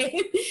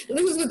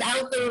this is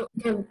without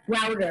the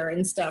router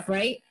and stuff,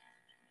 right?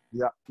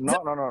 Yeah.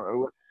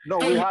 No,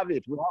 we have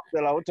it. We have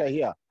the router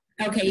here.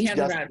 Okay, you It's have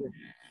the just- router.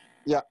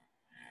 Yeah.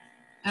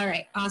 All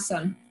right.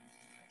 Awesome.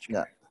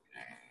 Yeah.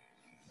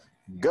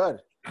 Good.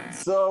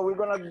 So we're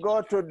gonna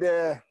go to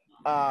the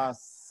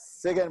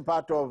second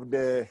part of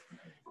the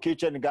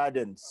kitchen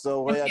garden.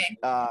 So where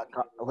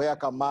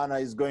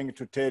Kamana is going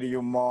to tell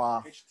you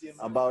more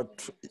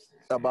about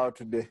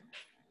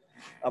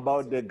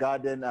the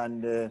garden,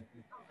 and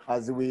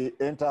as we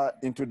enter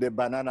into the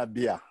banana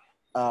beer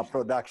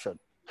production.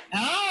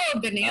 Oh,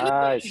 banana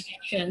Nice.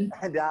 production.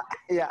 And,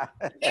 yeah.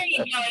 There you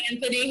go,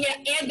 Anthony.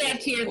 Add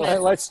that to your list.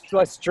 Well,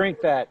 let's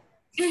drink that.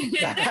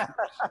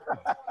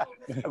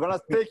 I'm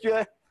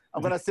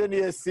gonna send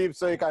you a sip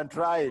so you can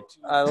try it.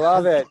 I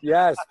love it.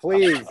 Yes,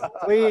 please,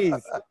 please.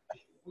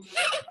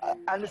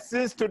 And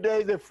since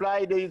today is a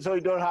Friday, so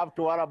you don't have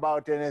to worry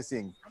about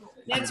anything.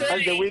 That's And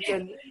right.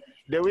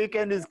 the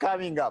weekend is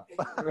coming up.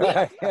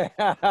 Right.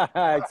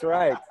 That's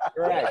right.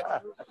 Right.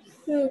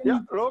 Yeah,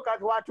 look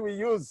at what we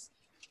use.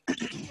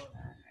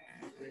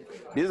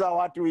 These are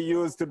what we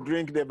use to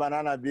drink the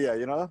banana beer,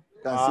 you know?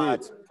 You can see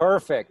It's it.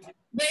 perfect.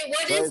 Wait,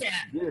 what So is it's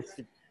that? this.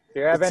 Do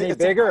you have any It's a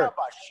bigger?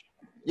 calabash.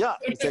 Yeah,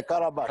 it's a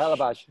calabash.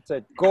 Calabash. It's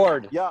a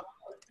gourd. Yeah,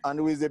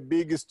 and with a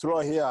big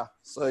straw here,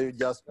 so you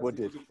just put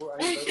it.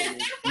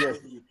 Yes.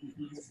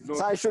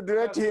 So I should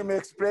let him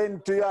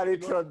explain to you a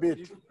little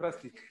bit.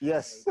 Plastic.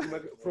 Yes.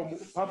 From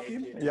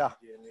pumpkin? Yeah.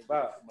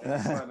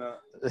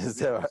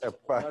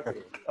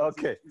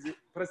 Okay.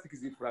 Plastic is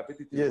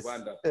prohibited in Yes.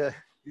 Rwanda.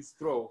 This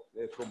straw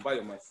from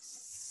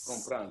biomass,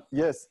 from plant.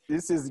 Yes,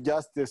 this is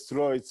just a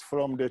straw. It's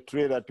from the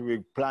tree that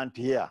we plant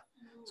here.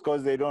 It's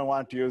because they don't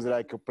want to use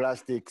like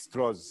plastic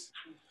straws.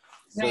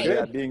 So Right. they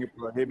are being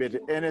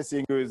prohibited.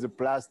 Anything with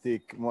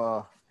plastic,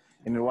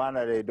 in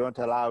Rwanda, they don't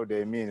allow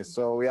the means.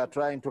 So we are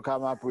trying to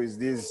come up with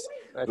these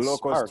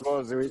local smart.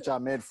 straws which are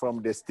made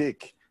from the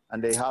stick,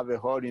 and they have a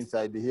hole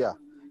inside here.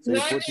 So you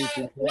put it in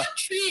here. What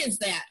tree is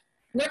that?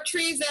 What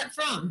tree is that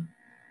from?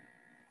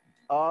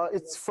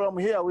 It's from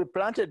here. We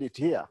planted it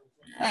here.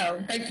 Oh,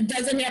 but it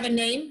doesn't have a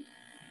name?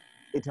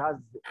 It has.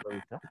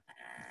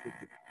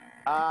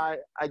 I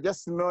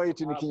just know it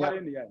in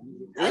Kenya.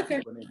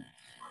 Okay.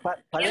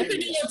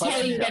 Anthony will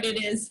tell you what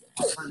it is.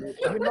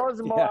 He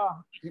knows more. Yeah.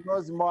 He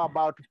knows more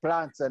about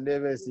plants and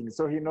everything,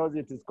 so he knows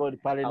it is called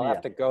I'll palenia.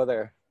 have to go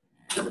there.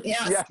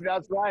 Yes. Yeah,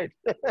 that's right.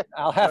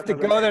 I'll have to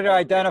go there to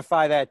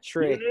identify that You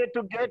tree. need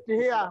to get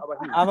here.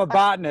 I'm a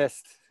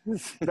botanist.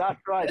 That's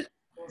right.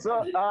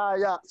 So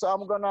yeah, so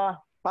I'm gonna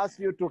pass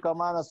you to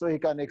Kamana so he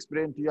can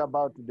explain to you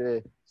about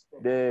the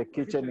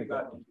kitchen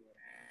garden.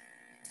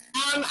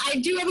 I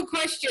do have a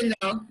question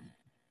though.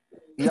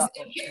 Yeah.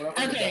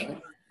 Okay.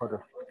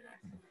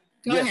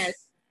 Go Yes. ahead.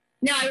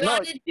 No, I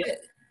wanted to.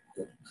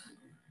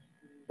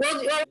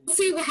 Well, we'll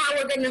see how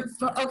we're gonna.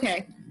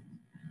 Okay.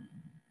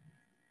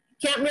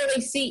 Can't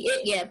really see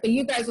it yet, but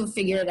you guys will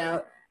figure it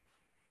out.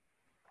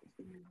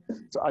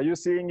 So are you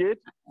seeing it?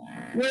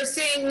 We're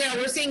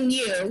seeing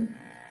you.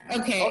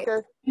 Okay.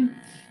 Okay.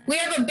 We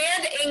have a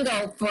bad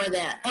angle for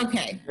that.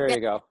 Okay. There you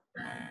go.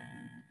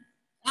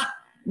 Ah,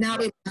 now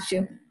we lost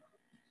you.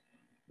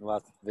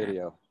 Lots of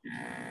video.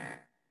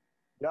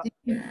 Yeah.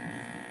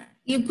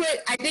 You put,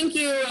 I think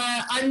you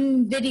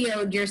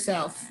unvideoed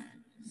yourself.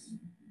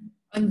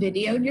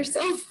 Unvideoed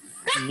yourself?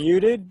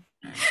 Muted?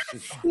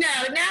 No,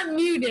 not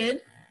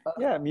muted.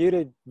 Yeah,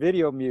 muted.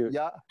 Video mute.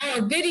 Yeah.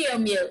 Oh, video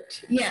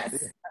mute.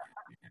 Yes.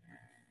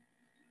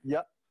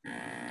 Yeah.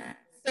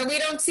 So we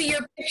don't see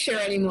your picture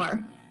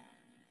anymore.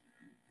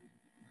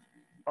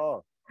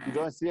 Oh, you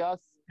don't see us?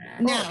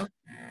 No.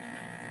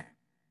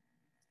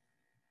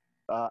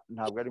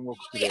 Now getting more.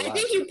 I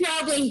think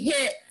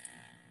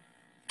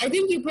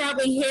you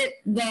probably hit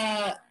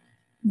the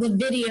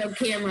video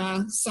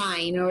camera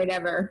sign or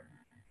whatever.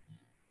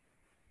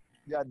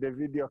 Yeah, the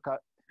video cut.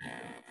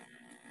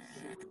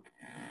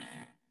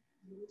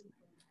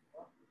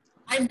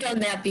 I've done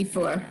that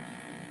before.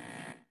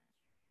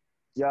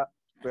 Yeah,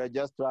 we're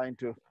just trying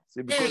to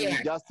see because There you we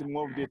are. just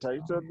moved it a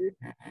little bit.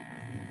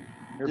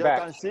 You're You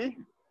back. can see?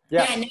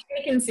 Yeah, Yeah. now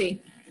I can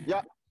see.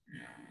 Yeah.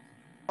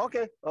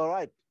 Okay, all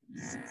right.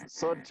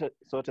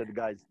 Sorted,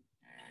 guys.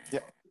 Yeah.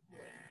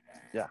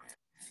 Yeah.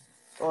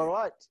 All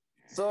right.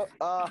 So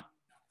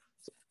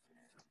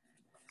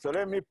so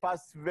let me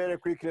pass very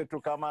quickly to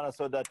Kamana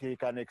so that he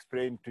can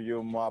explain to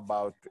you more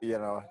about,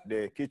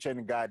 the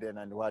kitchen garden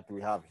and what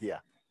we have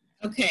here.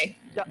 Okay.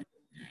 Yeah.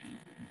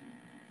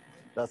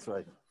 That's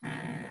right.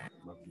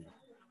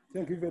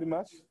 Thank you very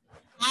much.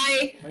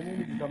 Hi. My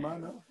name is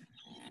Kamana.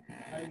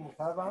 I'm a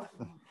father.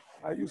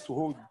 I used to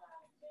hold.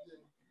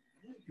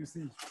 You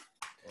see.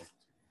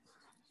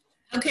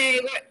 Okay.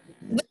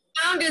 The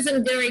sound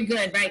isn't very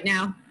good right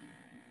now.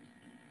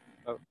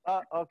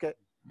 Okay.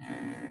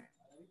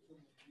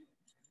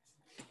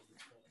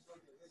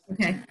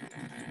 Okay.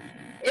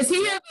 Is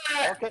he have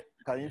a, Okay.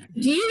 Can you?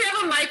 do you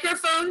have a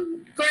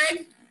microphone,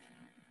 Greg?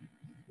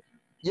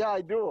 Yeah,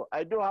 I do.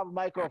 I do have a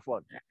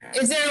microphone.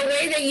 Is there a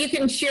way that you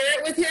can share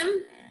it with him?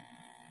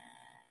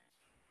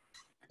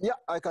 Yeah,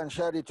 I can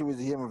share it with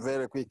him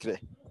very quickly.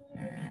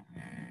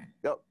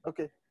 Yeah,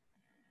 okay.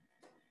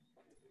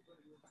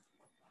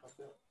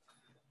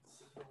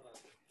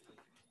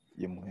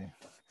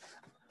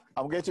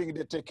 I'm getting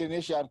the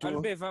technician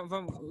to pass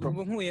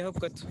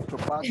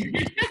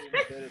it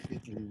very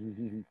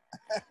quickly.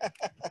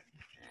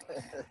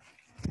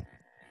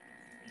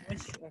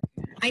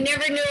 I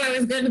never knew I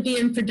was going to be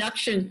in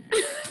production.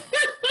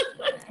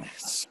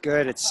 It's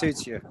good. It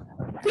suits you.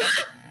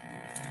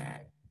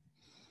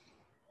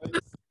 It's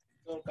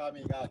all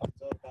coming up.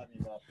 It's all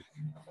coming up.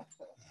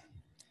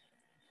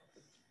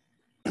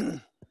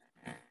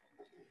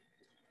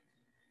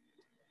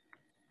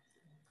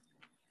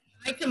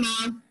 Hi,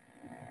 Kamal.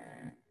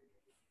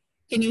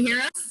 Can you hear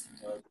us?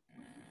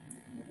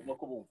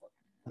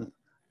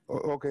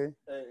 Okay.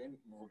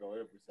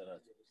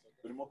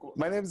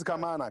 My name is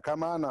Kamana.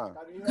 Kamana.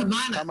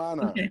 Kamana.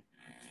 Kamana. Okay.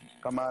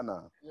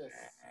 Kamana. Yes.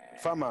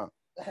 Farmer.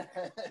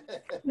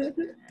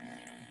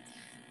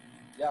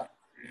 Yeah.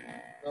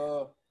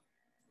 So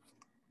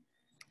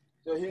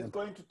he's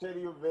going to tell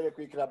you very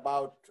quickly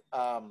about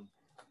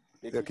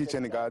The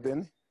kitchen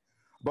garden.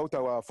 About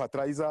our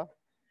fertilizer,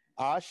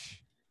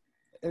 ash.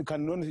 And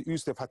cannot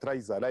use the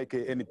fertilizer like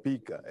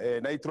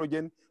NPK,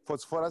 nitrogen,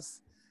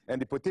 phosphorus,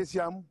 And the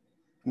potassium,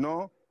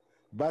 no,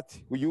 but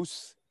we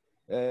use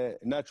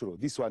natural,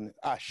 this one,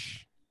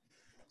 ash.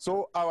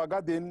 So our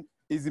garden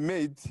is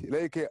made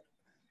like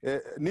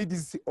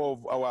needs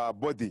of our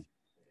body.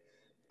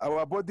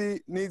 Our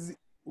body needs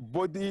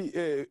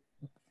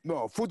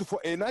food for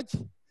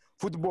energy,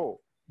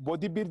 football,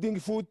 body building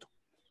food,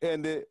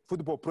 and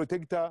football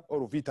protector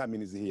or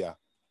vitamins here.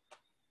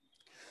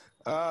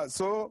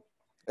 So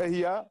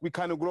here we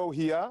can grow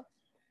here,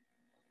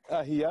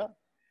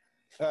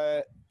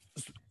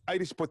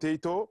 Irish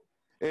potato,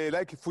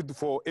 like food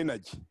for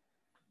energy.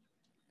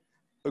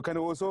 You can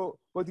also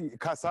put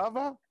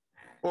cassava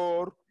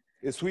or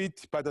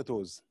sweet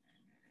potatoes.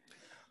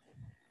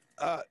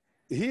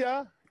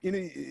 Here, in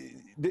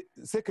the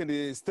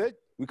second stage,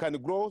 we can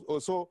grow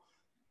also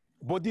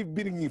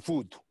body-building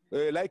food,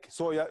 like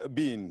soya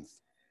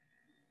beans.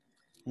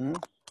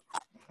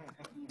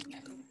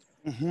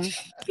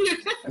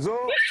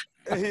 So,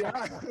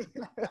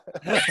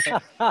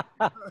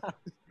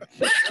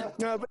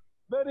 yeah,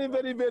 very,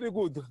 very, very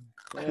good.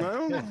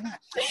 Yeah.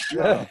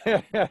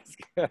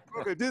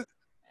 Okay, this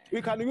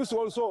we can use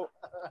also.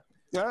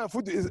 Yeah,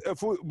 food is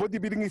food,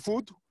 body-building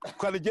food.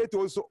 Can get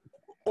also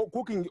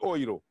cooking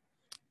oil,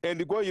 and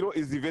the oil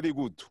is very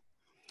good.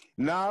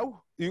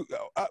 Now, you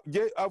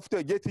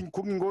after getting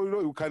cooking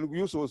oil, you can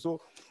use also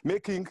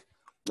making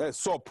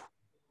soap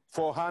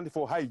for hand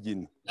for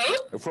hygiene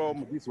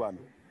from this one.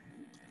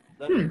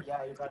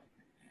 Yeah, you can.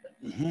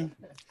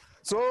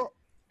 So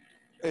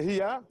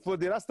here for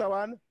the last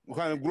one, we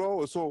can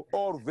grow also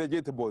all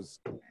vegetables,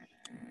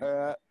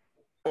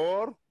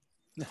 or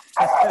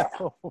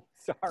Oh,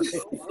 sorry.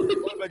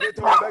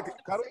 vegetable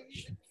like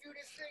carrot.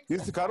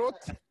 This carrot.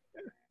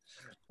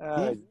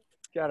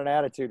 Got an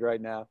attitude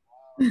right now.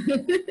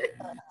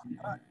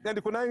 And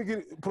the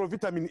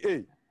provitamin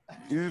A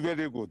is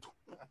very good.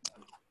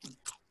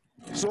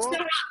 So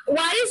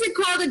why is it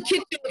called a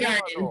kitchen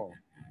garden?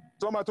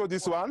 tomato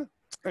this one.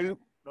 Which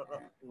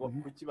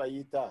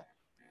bayita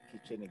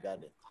kitchen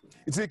garden.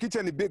 It's a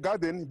kitchen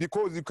garden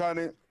because you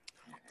can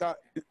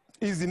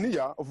is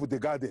near of the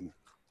garden.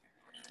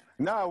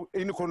 Now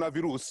in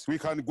coronavirus, we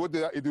can go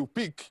there, it will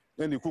pick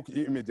and you cook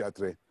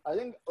immediately. I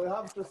think we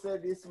have to say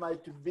this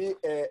might be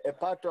a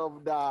part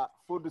of the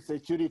food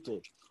security,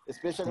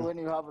 especially when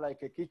you have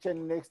like a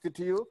kitchen next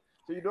to you.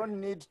 So you don't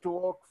need to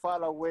walk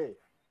far away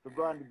to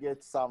go and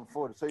get some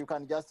food. So you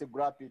can just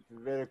grab it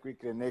very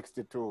quickly next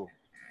to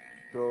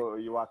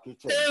your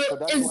kitchen. So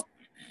that's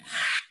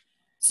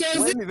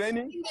is it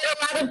Raining,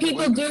 a lot of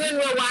people do in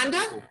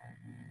Rwanda?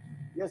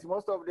 yes,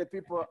 most of the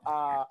people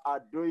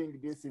are doing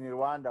this in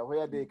Rwanda,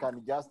 where they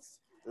can just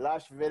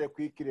rush very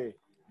quickly,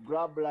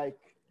 grab like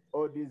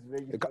all these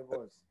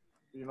vegetables,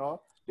 you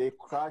know, they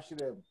crush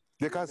them.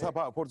 they can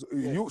have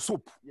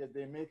soup. Yes,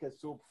 they make a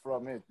soup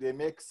from it. They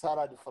make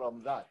salad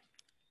from that.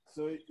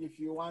 So if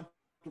you want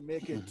to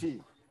make a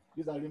tea,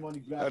 these are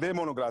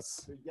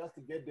lemongrass. So just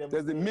get them.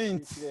 There's the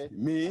mint,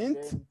 and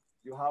then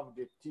you have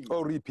the tea.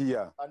 or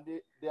repair. And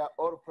they are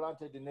all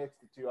planted next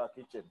to your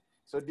kitchen.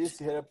 So this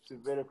helps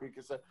very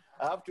quickly. So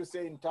I have to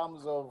say, in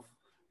terms of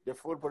the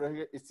food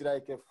production, it's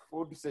like a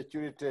food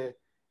security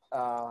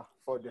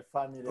for the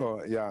family.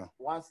 Oh, yeah.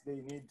 Once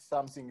they need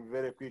something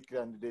very quickly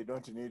and they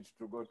don't need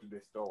to go to the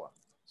store.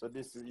 So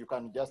this, you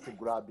can just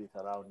grab it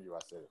around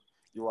yourself,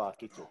 your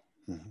kitchen.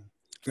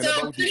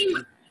 So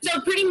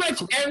pretty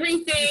much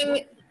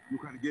everything. You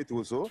can get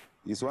also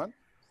this one,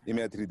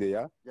 immediately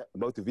there,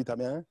 about the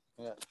vitamin.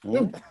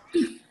 Yeah.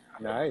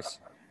 Nice.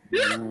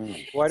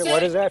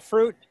 What is that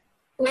fruit?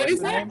 What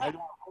is that?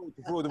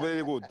 Food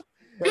very good.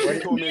 Very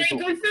Tomato.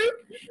 good fruit?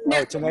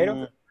 Oh, tomato?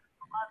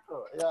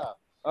 Tomato, yeah.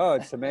 Oh,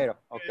 it's tomato.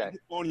 Okay.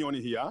 Onion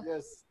here.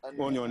 Yes. And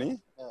Onion.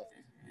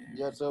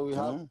 yeah, so we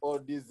have all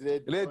these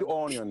red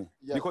Onion.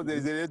 Yes. Because there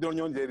is a red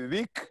onion, there is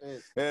rick,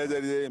 Yes.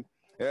 there is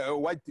a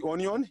white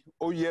onion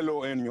or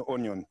yellow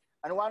onion.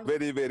 And one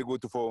Very, very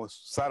good for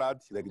salad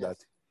like that.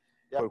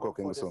 yeah, for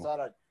cooking the also.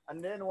 salad. And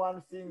then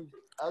one thing,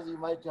 as you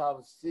might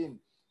have seen,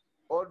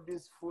 all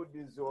this food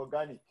is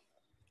organic.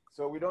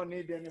 So we don't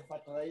need any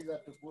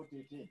fertilizer to put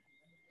it in.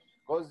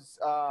 Because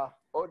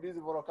all these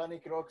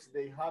volcanic rocks,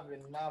 they have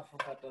enough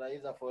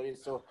fertilizer for it.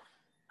 So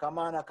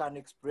Kamana can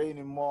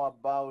explain more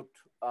about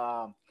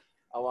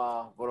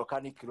our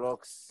volcanic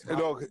rocks,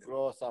 how to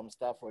grow some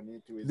stuff on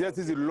it. That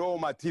is raw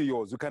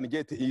materials you can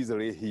get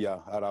easily here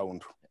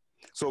around.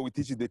 So we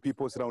teach the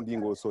people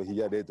surrounding also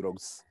here the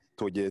drugs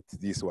to get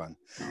this one.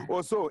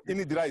 Also, in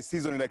the dry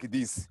season like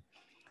this,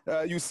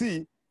 you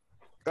see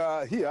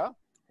here,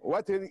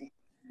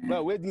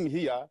 wedding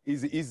here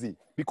is easy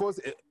because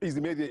it's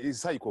made a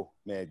cycle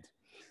made.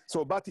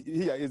 So, but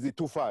here is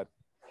too far.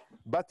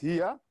 But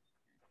here,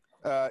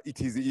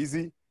 it is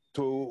easy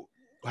to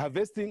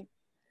harvesting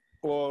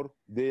or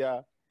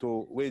there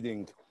to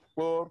wedding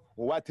or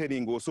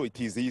watering also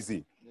it is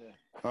easy.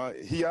 Yeah.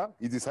 Here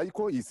is the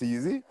cycle, it's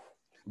easy,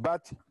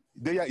 but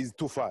there is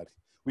too far.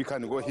 We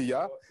can go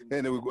here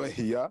and we go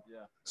here.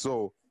 Yeah.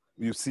 So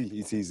you see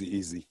it is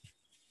easy.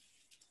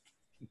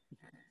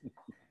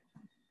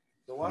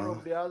 So one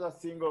of the other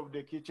things of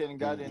the kitchen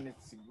garden,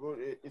 it's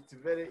good. It's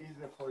very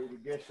easy for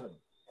irrigation.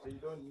 So you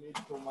don't need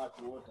too much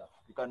water.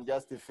 You can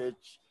just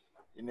fetch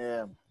in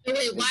a.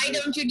 Wait, why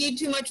don't you need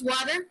too much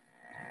water?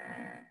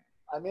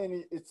 I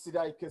mean, it's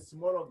like a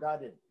smaller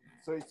garden,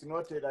 so it's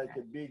not like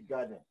a big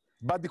garden.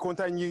 But the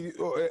containing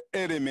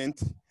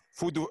element,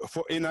 food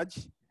for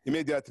energy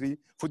immediately,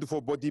 food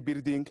for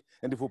bodybuilding,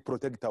 and for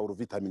protect our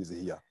vitamins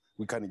here.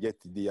 We can get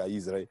the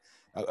easily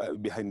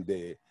behind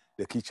the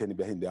kitchen,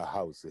 behind their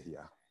house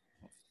here.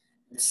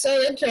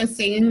 So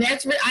interesting, and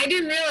I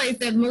didn't realize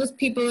that most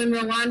people in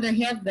Rwanda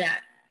have that.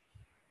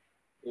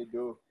 They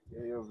do.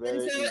 You're And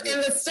very so, easy.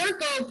 and the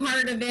circle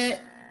part of it,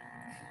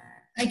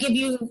 like if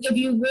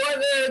you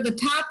water the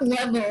top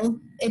level,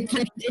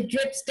 it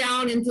drips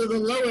down into the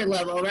lower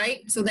level,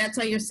 right? So that's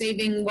how you're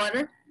saving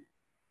water.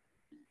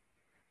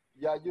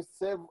 Yeah, you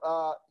save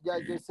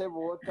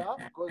water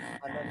because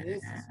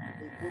underneath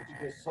they put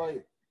the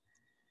soil,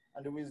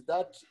 and with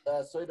that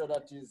soil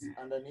that is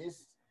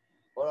underneath,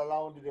 all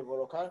around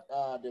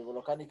the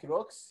volcanic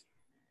rocks,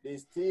 they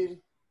still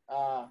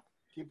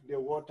keep the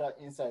water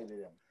inside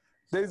them.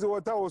 There is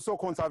water also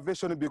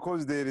conservation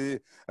because the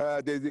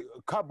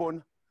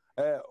carbon,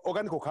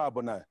 organic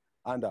carbon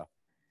under.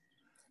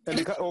 And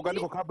the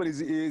organic carbon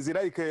is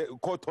like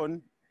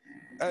cotton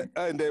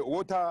and the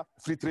water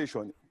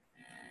filtration.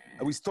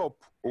 We stop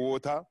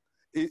water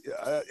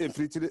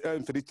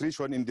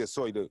infiltration in the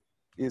soil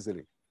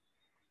easily.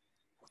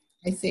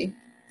 I see.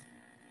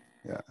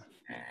 Yeah.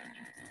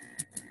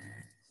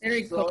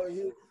 Very cool.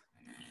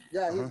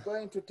 So he's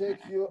going to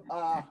take you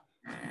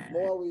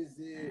more with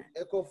the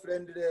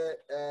eco-friendly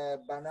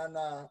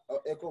banana or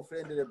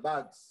eco-friendly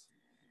bags.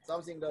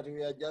 Something that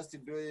we are just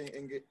doing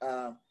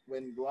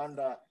when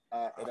Rwanda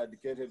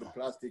eradicated the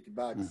plastic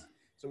bags.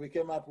 So we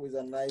came up with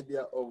an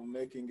idea of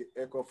making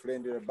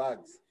eco-friendly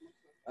bags.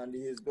 And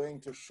he's going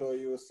to show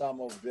you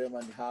some of them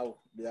and how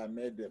they are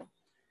made them.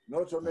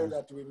 Not only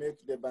that we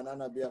make the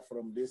banana beer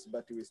from this,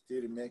 but we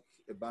still make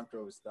a bunch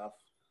of stuff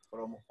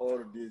from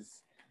all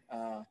these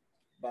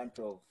bunch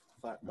of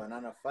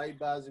banana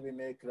fibers. We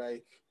make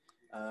like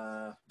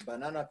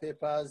banana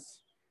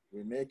papers.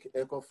 We make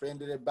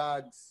eco-friendly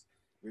bags.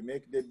 We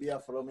make the beer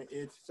from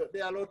it. So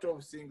there are a lot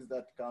of things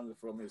that come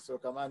from it. So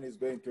Kaman is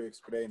going to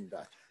explain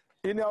that.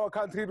 In our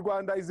country,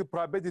 Rwanda is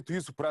prohibited to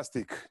use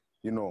plastic,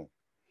 you know.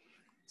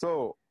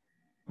 So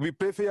we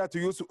prefer to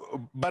use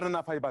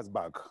banana fibers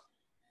bag.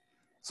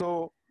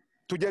 So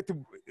to get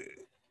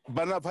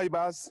banana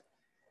fibers,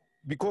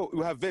 because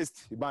we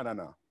harvest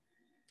banana.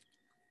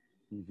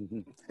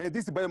 And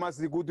this biomass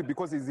is good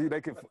because it's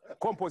like a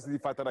compost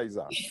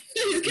fertilizer.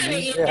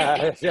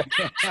 Yeah.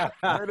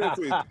 Very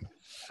sweet.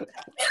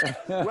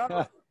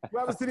 We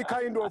have three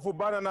kind of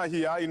banana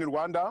here in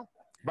Rwanda.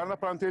 Banana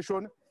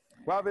plantation.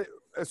 We have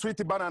a sweet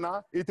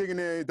banana eating in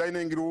a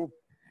dining room.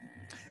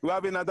 We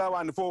have another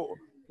one for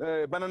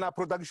banana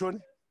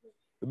production,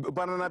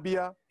 banana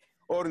beer,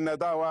 or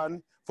another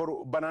one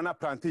for banana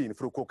plantain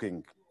for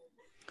cooking.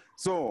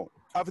 So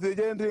after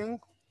the ending,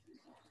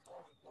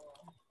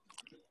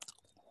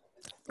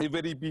 a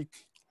very big.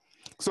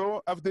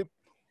 So after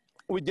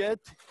we get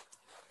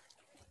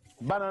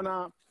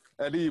banana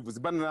leaves,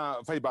 banana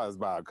fibers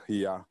bag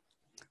here.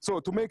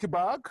 So to make a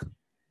bag,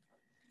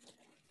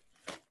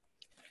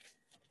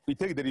 we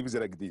take the leaves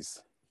like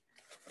this.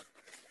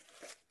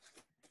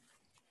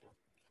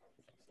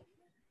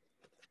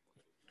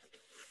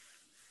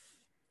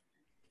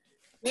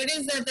 What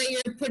is that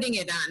you're putting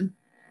it on?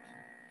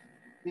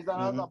 It's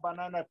another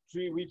banana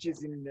tree which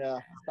is in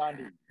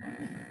standing.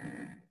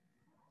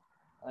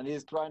 And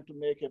he's trying to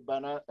make a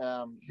banana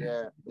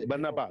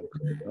Banana bag.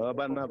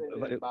 Banana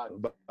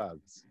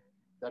bags.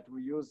 That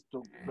we use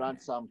to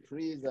plant some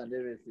trees and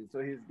everything. So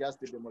he's just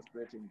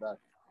demonstrating that.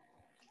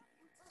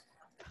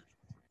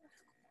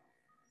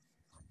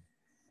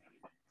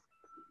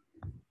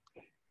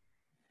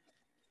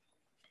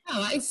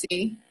 Oh, I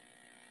see.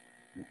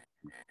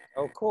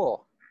 Oh,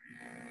 cool.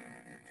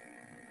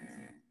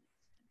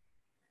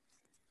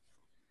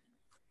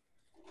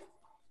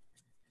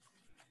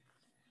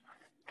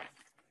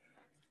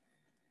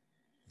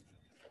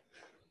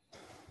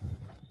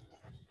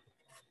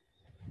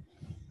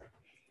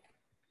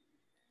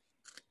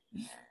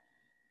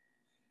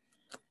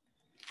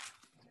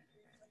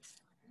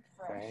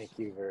 Thank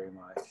you very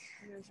much.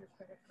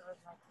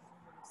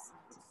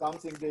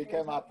 Something they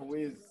came up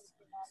with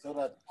so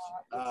that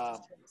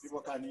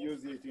people can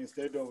use it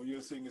instead of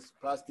using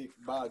plastic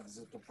bags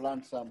to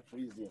plant some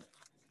trees in.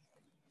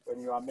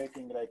 When you are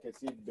making like a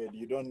seed bed,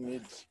 you don't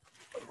need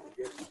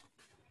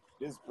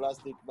these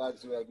plastic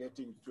bags. We are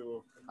getting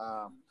to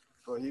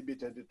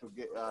prohibited to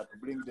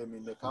bring them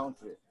in the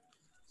country.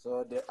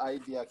 So the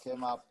idea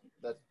came up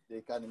that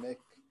they can make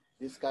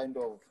this kind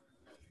of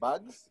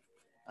bags,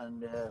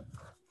 and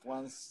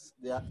once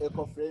they are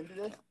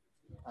eco-friendly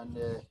and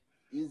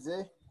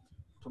easy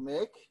to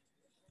make,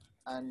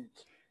 and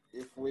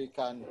if we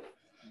can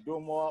do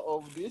more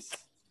of this,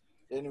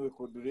 then we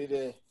could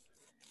really,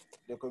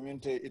 the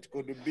community, it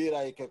could be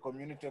like a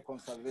community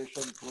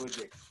conservation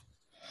project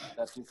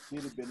that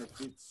still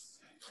benefits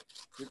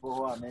people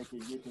who are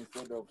making it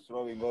instead of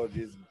throwing all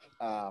these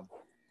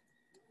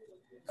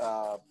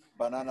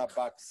banana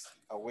backs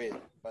away,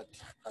 but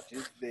at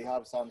least they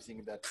have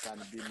something that can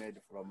be made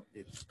from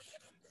it.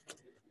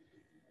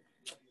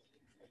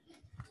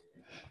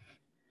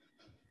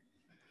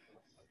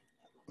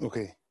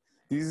 Okay,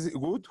 this is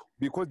good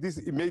because this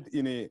is made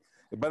in a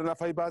banana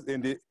fibers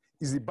and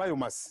is a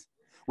biomass.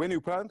 When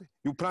you plant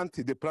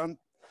the plant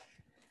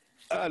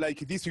like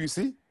this. You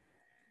see,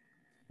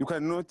 you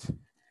cannot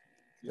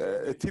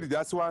till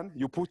that one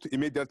you put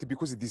immediately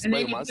because it is And biomass.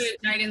 then you put it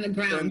right in the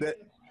ground. And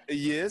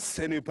yes,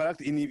 and you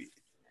plant in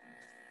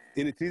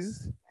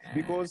trees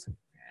because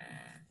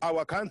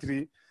our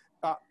country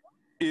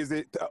is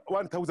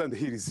 1,000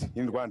 hills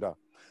in Rwanda.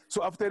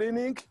 So after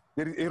raining,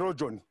 there is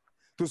erosion.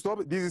 To stop,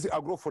 this is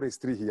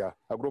agroforestry here,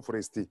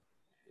 agroforestry.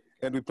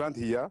 And we plant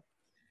here.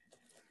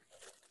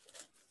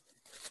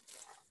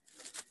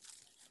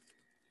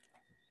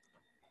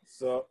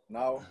 So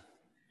now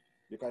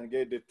you can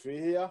get the tree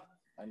here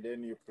and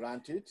then you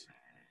plant it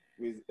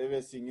with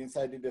everything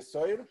inside the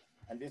soil.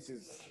 And this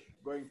is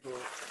going to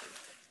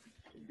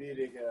be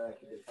the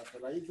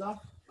fertilizer.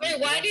 Wait,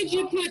 why did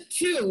you put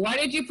two? Why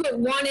did you put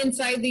one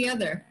inside the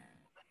other?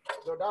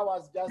 So that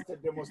was just a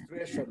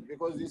demonstration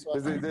because this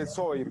was the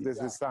soil, there's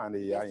the sand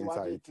here just inside.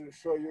 wanted to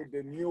show you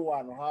the new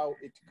one, how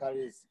it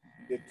carries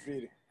the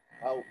tree,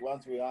 how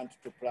once we want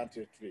to plant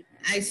a tree.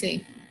 I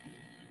see.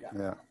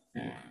 Yeah.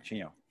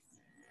 Chinho.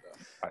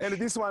 And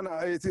this one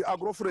is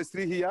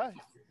agroforestry here.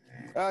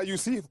 You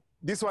see,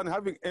 this one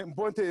having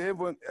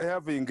important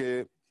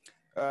having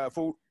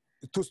for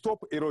to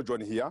stop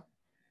erosion here,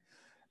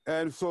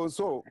 and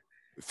so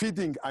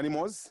feeding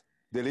animals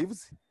the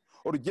leaves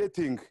or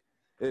getting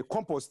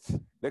compost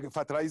like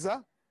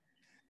fertilizer,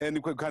 and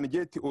you can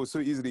get also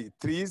easily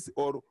trees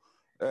or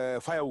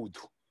firewood.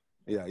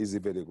 Yeah, is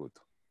very good.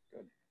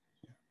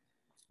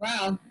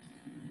 Wow.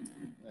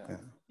 Yeah.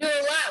 Do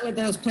a lot with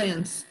those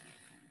plants.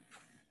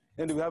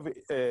 And we have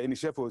in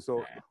Chef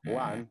also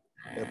one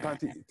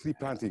tree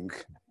planting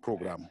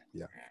program.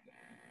 Yeah.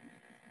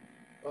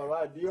 All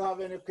right. Do you have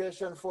any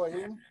question for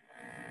him?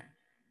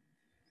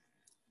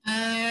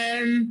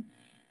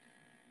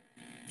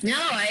 No,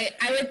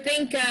 I would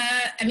think,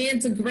 I mean,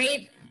 it's a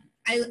great,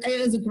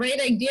 it was a great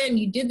idea and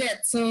you did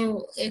that.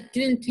 So it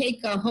didn't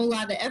take a whole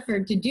lot of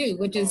effort to do,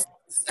 which is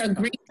a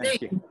great Thank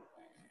thing.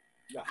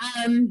 Yeah.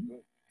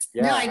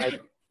 Yeah, No, I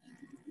don't.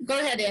 Go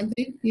ahead,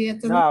 Anthony. You have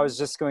to no, I was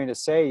just going to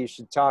say you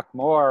should talk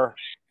more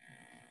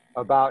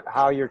about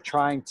how you're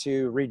trying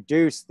to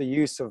reduce the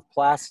use of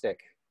plastic.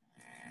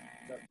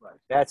 That's right.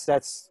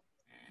 That's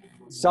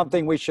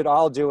something we should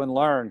all do and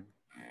learn.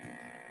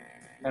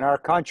 And our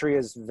country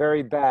is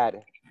very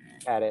bad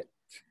at it.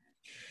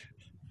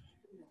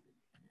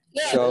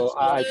 Yeah, So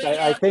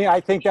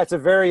I think that's a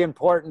very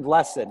important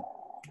lesson.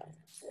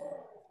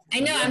 I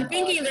know. I'm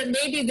thinking that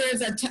maybe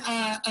there's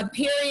a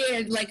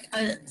period, like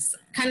a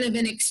kind of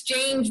an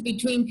exchange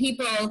between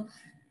people,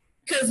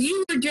 because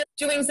you were just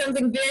doing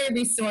something very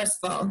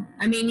resourceful.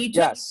 I mean, you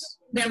took Yes.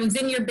 that was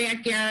in your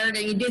backyard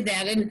and you did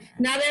that. And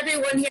not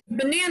everyone has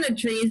banana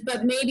trees,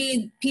 but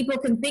maybe people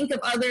can think of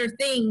other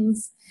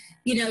things,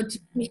 you know,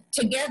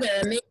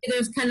 together. Maybe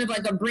there's kind of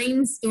like a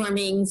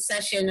brainstorming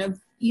session of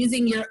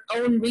using your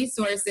own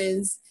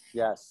resources.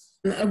 Yes.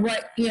 Of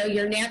what, you know,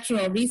 your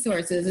natural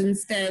resources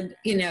instead,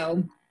 you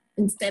know,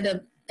 instead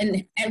of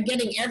and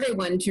getting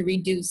everyone to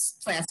reduce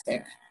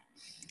plastic.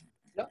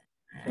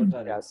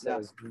 Yes, that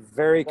was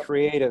very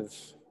creative,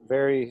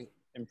 very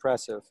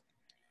impressive.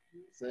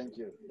 Thank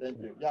you. Thank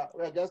you. Yeah,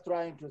 we're just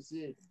trying to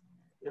see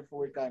if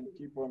we can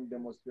keep on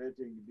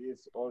demonstrating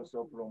this,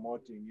 also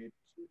promoting it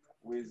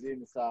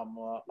within some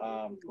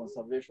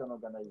conservation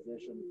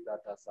organizations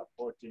that are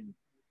supporting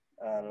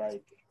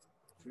like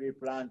tree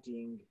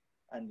planting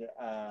and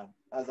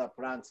other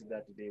plants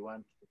that they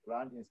want to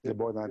plant. Instead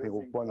of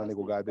using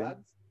plastic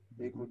bags,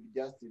 they could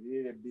just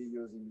really be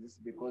using this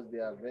because they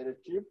are very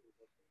cheap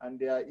and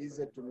they are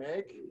easy to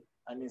make.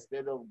 And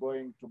instead of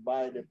going to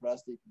buy the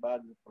plastic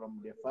bags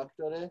from the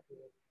factory,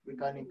 we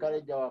can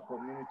encourage our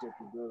community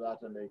to do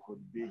that and they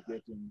could be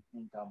getting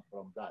income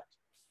from that.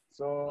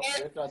 So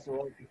let us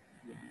all.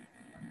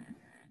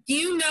 Do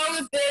you know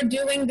if they're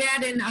doing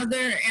that in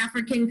other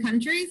African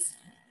countries?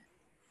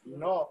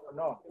 No.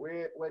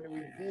 When we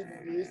did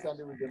this and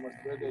we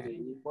demonstrated it,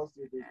 we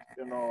posted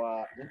it on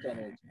our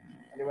internet,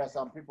 and there were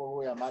some people who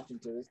were much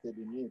interested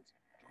in it.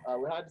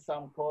 We had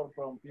some call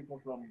from people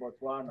from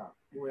Botswana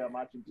who were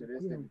much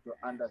interested to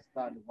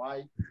understand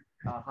why,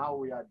 how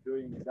we are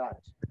doing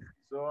that.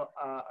 So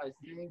I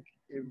think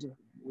if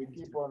we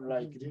keep on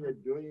like really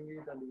doing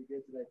it and we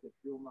get like a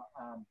few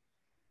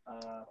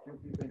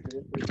people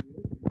interested in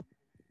it,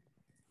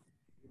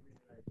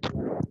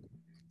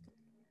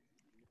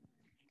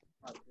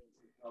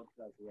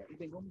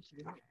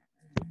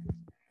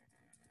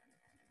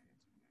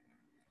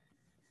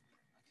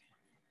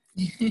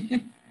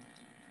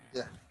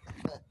 yeah.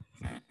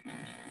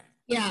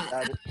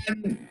 Yeah.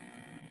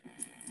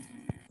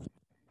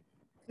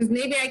 Because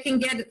maybe I can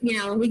get, you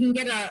know, we can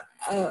get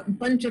a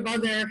bunch of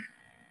other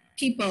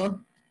people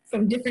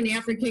from different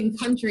African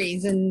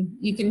countries, and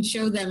you can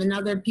show them, and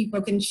other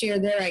people can share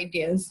their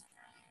ideas.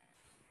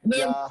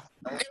 Yeah,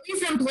 At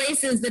least from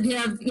places that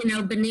have, you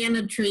know,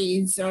 banana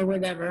trees or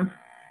whatever.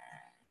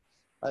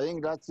 I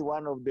think that's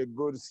one of the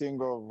good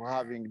things of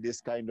having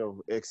this kind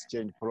of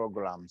exchange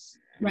programs.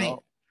 You Right.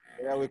 know,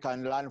 where we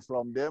can learn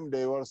from them,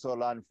 they also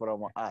learn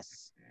from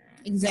us.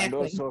 And Exactly.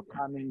 also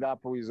coming up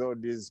with all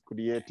these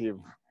creative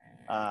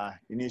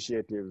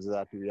initiatives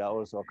that we are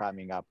also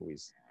coming up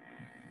with.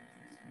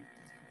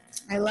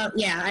 I love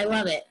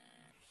it.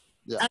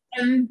 Yeah.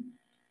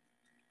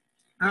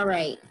 All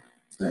right.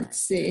 Let's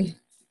see.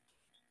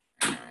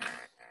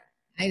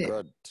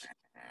 Good.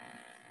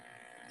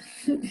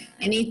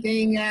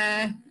 Anything,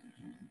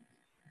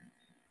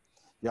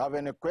 You have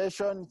any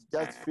questions,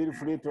 just feel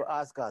free to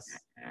ask us.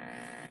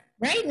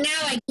 right now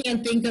I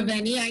can't think of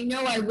any. I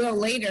know I will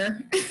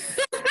later.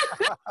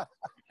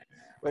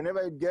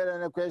 Whenever you get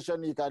any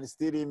question, you can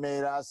still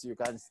email us, you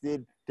can still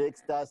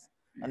text us,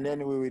 and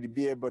then we will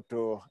be able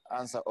to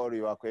answer all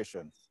your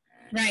questions.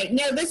 Right.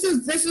 No, this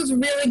is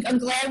really, I'm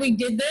glad we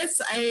did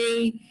this.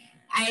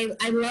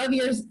 I love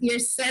your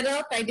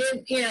setup. I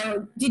did, you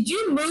know, did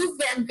you move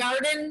that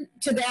garden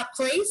to that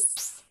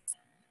place?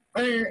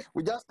 Or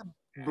We just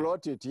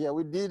brought it here.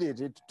 We did it.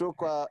 It took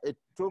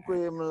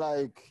him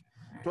like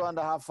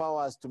 2.5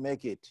 hours to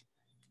make it.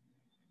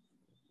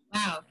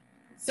 wow.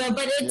 So,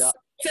 but it's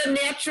a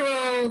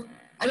natural.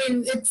 I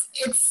mean, it's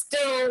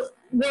still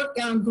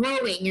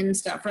growing and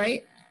stuff,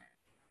 right?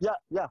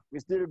 Yeah. We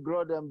still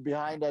grow them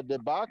behind at the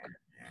back,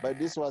 but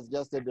this was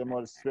just a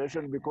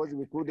demonstration because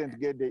we couldn't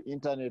get the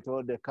internet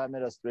or the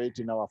camera straight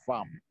in our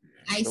farm.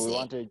 I So see. we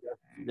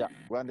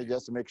want to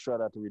just make sure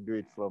that we do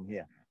it from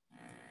here.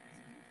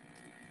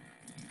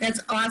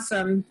 That's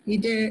awesome. You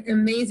did an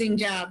amazing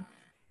job.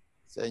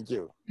 Thank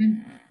you.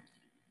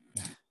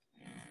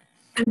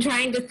 I'm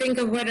trying to think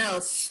of what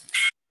else.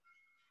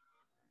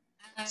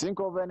 Think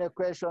of any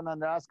question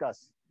and ask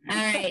us. All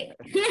right.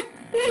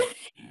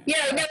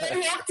 Yeah, no,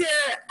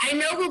 I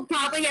know we'll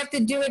probably have to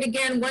do it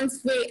again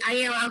once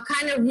I'll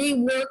kind of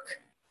rework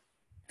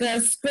the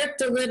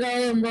script a little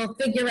and we'll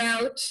figure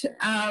out,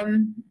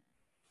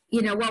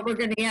 you know, what we're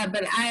going to have.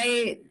 But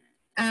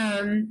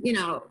you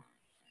know,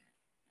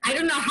 I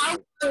don't know how,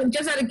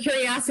 just out of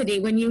curiosity,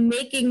 when you're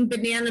making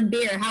banana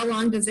beer, how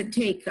long does it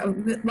take?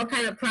 What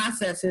kind of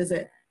process is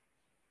it?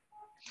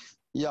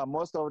 Yeah,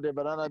 most of the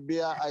banana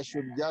beer, I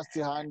should just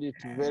hand it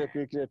very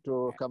quickly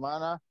to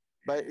Kamana,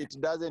 but it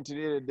doesn't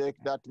really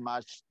take that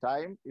much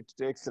time. It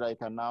takes like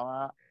an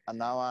hour and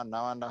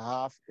a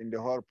half in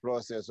the whole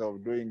process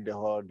of doing the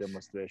whole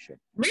demonstration.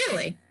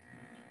 Really?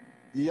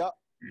 Yeah.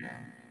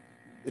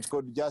 It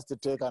could just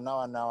take an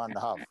hour and a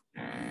half,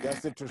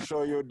 just to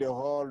show you the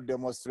whole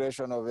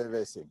demonstration of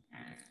everything.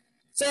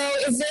 So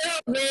is there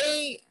a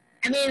way,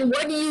 I mean,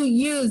 what do you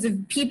use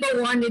if people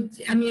wanted,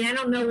 I mean, I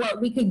don't know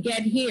what we could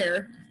get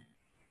here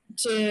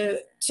to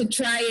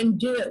try and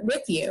do it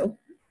with you.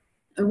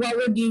 What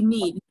would you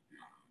need?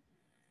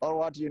 All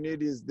what you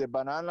need is the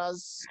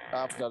bananas.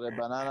 After the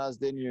bananas,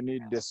 then you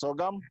need the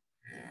sorghum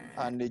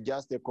and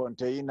just a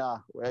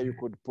container where you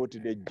could put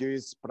the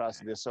juice plus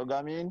the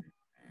sorghum in,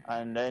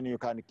 and then you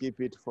can keep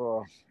it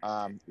for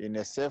in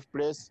a safe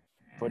place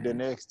for the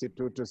next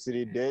 2 to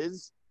 3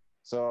 days.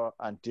 So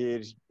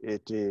until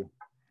it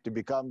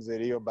becomes a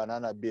real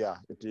banana beer,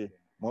 it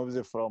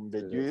moves from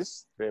the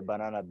juice to a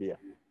banana beer.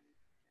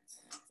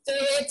 So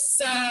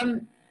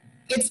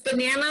it's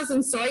bananas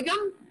and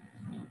sorghum?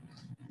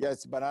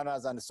 Yes,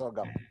 bananas and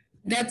sorghum.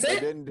 That's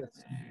it? Then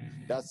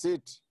that's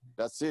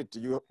it.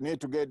 You need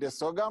to get the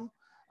sorghum,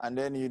 and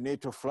then you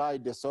need to fry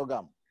the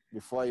sorghum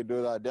before you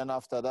do that. Then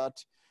after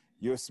that,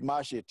 you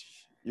smash it.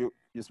 You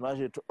smash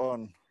it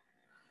on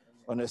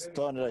a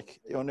stone, like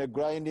on a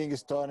grinding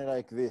stone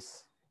like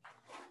this.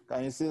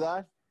 Can you see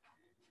that?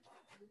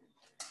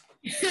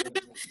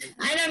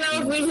 I don't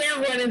know if we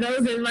have one of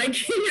those in my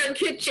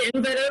kitchen,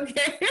 but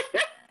okay.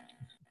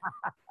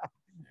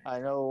 I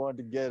know we want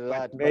to get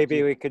that.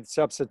 Maybe we could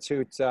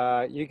substitute,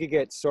 you could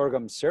get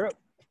sorghum syrup.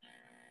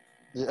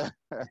 Yeah.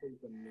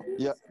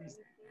 Yeah.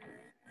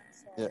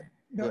 Yeah.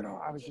 No,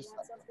 I was just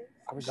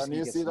Can you gonna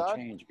get see some that?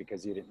 change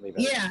because you didn't leave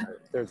it. Yeah.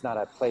 There's not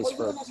a place Well,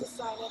 for you it. don't have to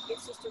sign it.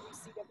 It's just a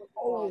receipt of what you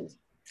Oh. bought.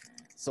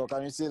 So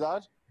can you see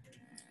that?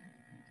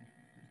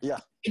 Yeah.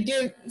 I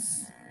do.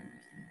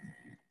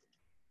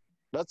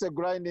 That's a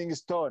grinding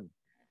stone.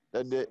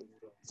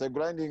 It's a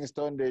grinding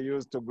stone they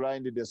use to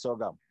grind the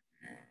sorghum.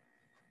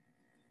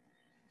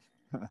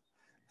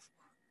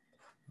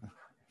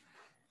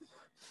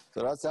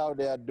 So that's how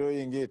they are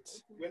doing it.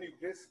 When you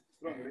press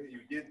strongly,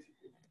 you get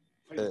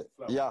fine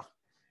flour. Yeah.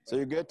 So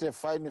you get a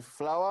fine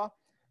flour,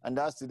 and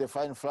that's the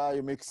fine flour.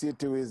 You mix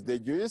it with the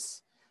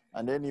juice,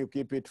 and then you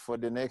keep it for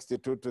the next 2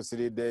 to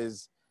 3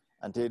 days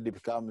until it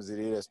becomes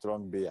really a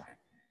strong beer.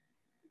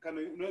 Can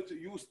you not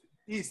use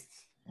yeast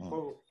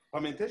for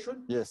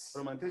fermentation? Yes.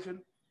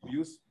 Fermentation, we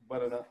use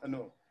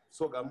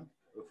sorghum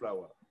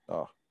flour.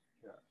 Oh.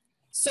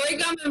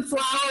 Sorghum and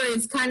flour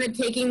is kind of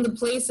taking the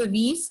place of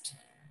yeast.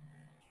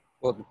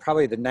 Well,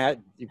 probably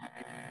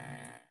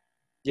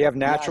Do you have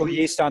natural he-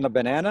 yeast on the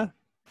banana?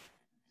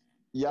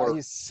 Yeah, Or-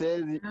 he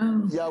said,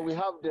 Oh. yeah, we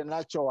have the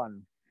natural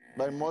one,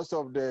 but most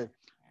of the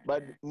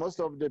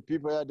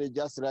people here, they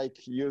just like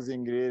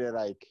using really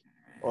like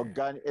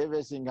organic.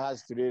 Everything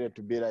has to really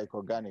to be like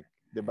organic.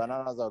 The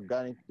bananas are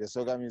organic, the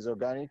sorghum is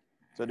organic,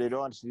 so they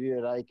don't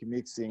really like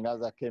mixing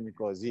other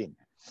chemicals in.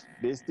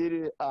 They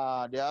still,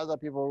 there are other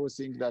people who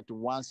think that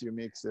once you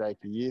mix like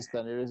yeast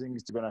and everything,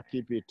 it's gonna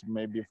keep it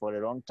maybe for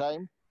a long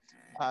time,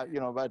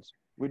 But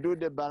we do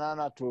the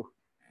banana to,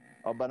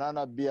 or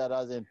banana beer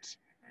doesn't.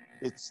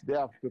 It's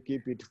there to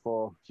keep it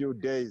for a few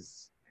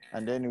days,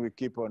 and then we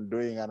keep on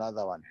doing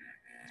another one.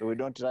 So we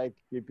don't like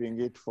keeping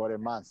it for a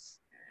month.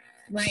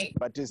 Right.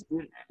 But it's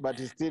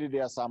still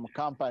there are some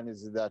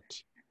companies that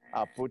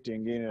are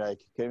putting in like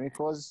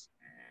chemicals,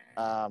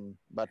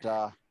 but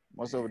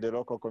most of the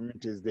local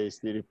communities, they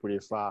still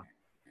prefer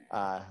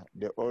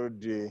the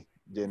old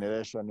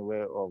generation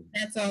way of.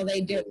 That's all they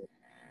do.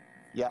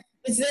 Yeah.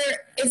 Is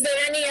there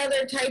any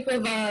other type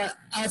of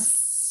a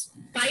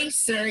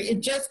spice or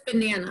just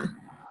banana?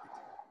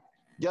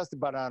 Just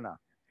banana.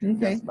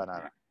 Okay. Just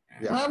banana.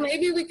 Yeah. Well,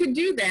 maybe we could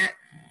do that.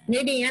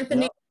 Maybe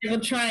Anthony will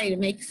try to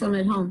make some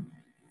at home.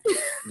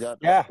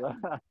 Yeah.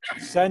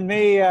 Send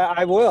me,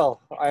 I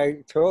will.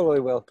 I totally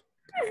will.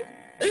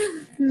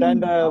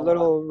 Send a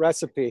little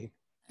recipe.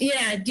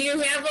 Yeah. Do you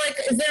have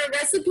is there a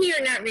recipe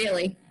or not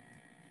really?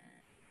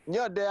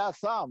 Yeah, there are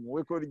some.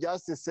 We could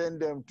just send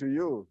them to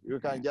you. You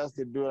can just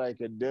do like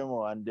a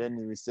demo, and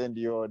then we send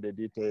you all the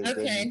details. Then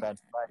Okay. you can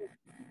try it.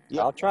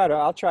 Yeah.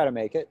 I'll try to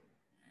make it.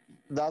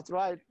 That's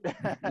right.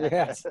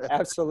 Yes,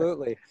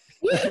 absolutely.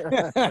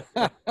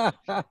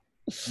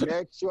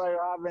 Make sure you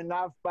have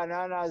enough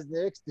bananas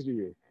next to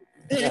you.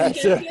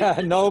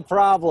 That's, no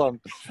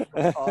problem.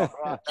 All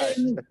right.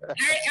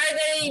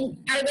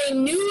 Are they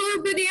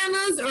newer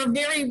bananas or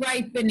very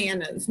ripe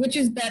bananas? Which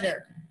is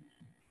better?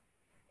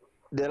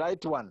 The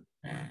right one.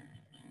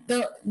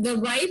 The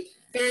ripe,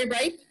 very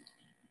ripe?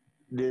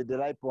 The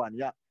ripe one,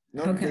 yeah.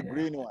 Not Okay. the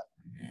green one.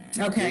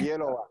 The Okay.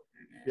 yellow one.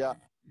 Yeah.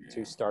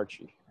 Too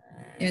starchy.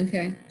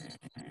 Okay.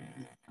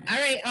 All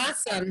right,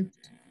 awesome.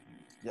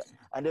 Yeah.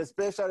 And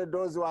especially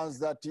those ones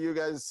that you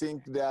guys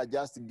think they are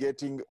just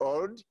getting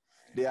old,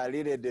 they are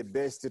really the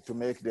best to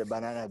make the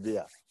banana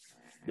beer.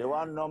 The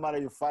one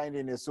normally you find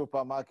in a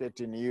supermarket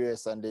in the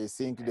US, and they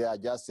think they are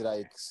just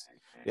like,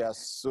 they are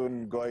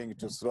soon going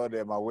to throw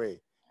them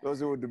away.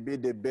 Those would be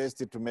the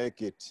best to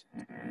make it.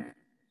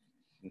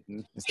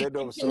 Instead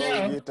of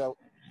throwing it out.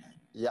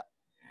 Yeah.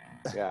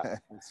 Yeah,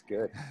 that's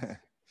good.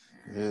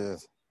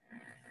 Yes.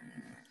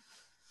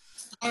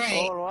 All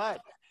right. All right.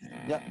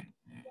 Yeah.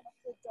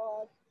 The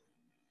dog.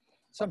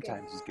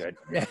 Sometimes it's good.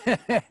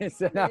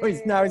 So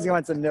now he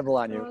wants to nibble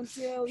on you.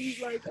 Until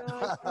he's like,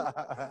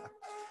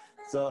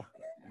 So,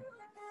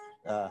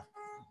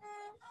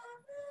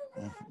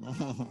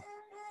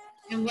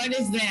 And what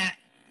is that?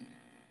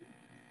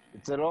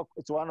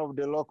 it's one of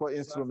the local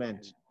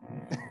instruments.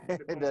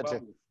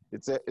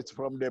 It's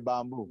from the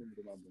bamboo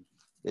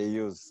they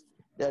use.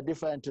 There are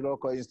different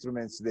local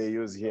instruments they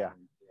use here.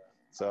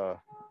 So.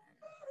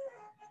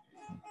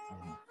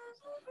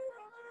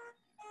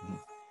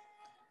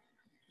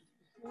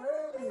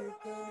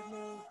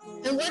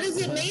 And what is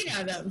it made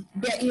out of?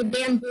 Your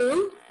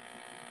bamboo?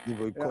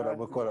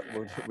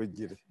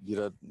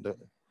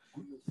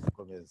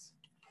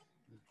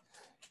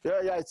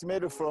 Yeah, it's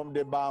made from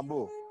the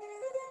bamboo.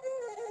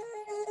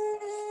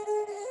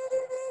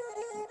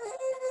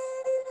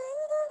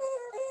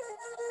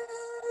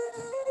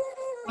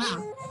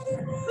 Wow.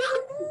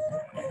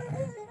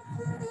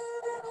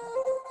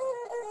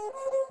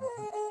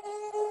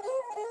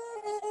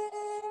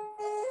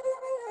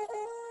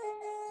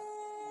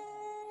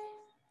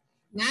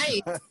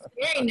 Nice,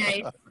 very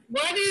nice.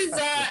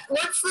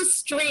 What's the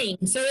string?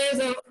 So there's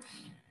a.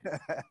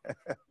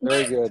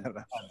 Very good.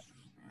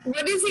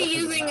 What is he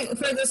using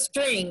for the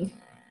string?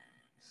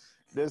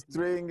 The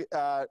string,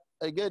 I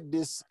get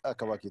this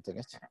akabakita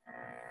ngaki.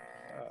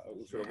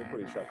 ushobora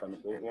gukoresha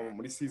akantu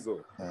muri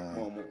sizo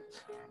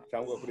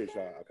cyangwa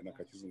ugakoresha akantu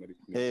k'akizungu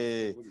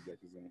ariko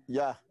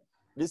yeah,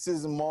 this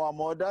is more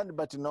modern,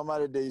 but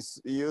normally they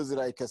use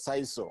like a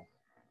sisal.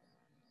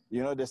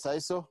 You know the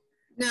sisal?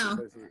 No.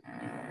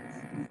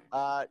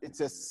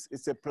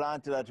 It's a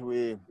plant that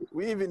we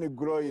even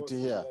grow it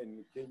here.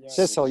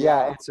 Sisal,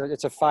 yeah,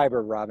 it's a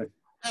fiber, Robin.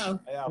 Oh.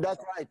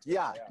 That's right.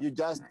 Yeah, you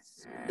just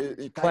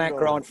Plant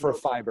grown for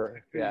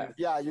fiber. Yeah.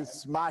 Yeah, you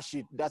smash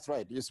it. That's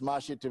right. You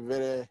smash it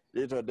very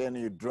little, then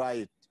you dry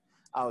it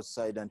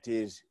outside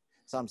until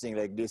something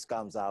like this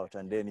comes out,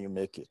 and then you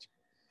make it.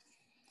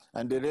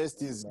 And the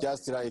rest is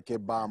just like a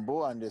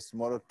bamboo and a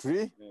small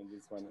tree.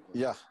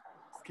 Yeah.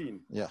 Skin.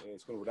 Yeah.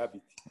 It's called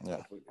rabbit.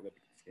 Yeah.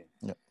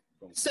 Yeah.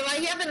 So I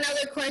have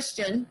another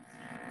question.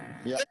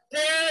 Yeah.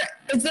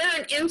 Is there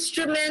an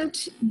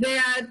instrument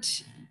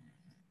that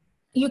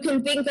you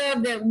can think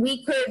of that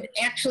we could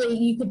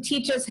you could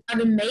teach us how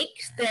to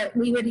make, that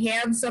we would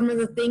have some of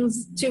the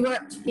things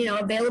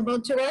available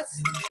to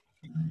us?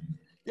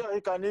 Yeah,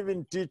 he can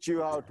even teach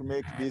you how to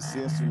make this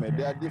instrument.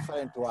 There are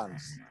different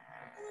ones.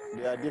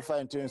 There are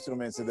different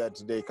instruments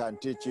that they can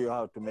teach you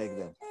how to make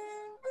them.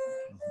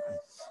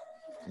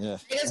 Yeah.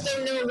 I just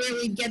don't know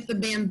really get the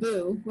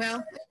bamboo.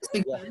 Well, that's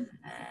big fun.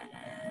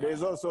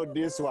 There's also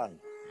this one.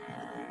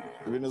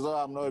 Even though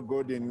I'm not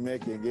good in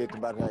making it,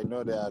 but I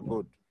know they are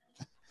good.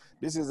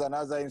 This is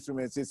another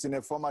instrument. It's in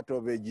a format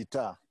of a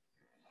guitar.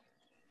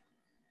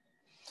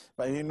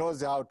 But he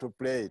knows how to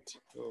play it.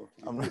 Oh,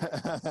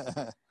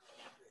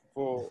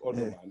 for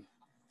Ottoman.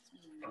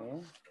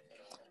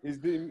 It's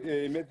been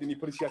made in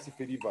Precious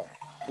Feriva,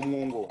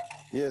 Umungo.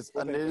 Yes,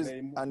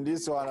 and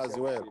this one as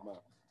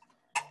well.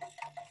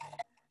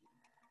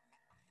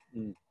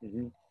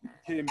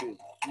 Kembe,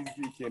 this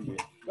is Kembe. We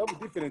have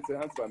different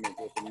instruments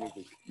of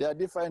music. There are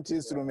different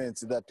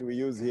instruments that we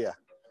use here.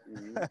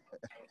 All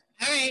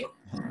right.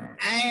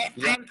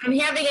 I'm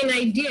having an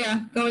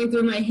idea going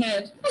through my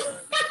head.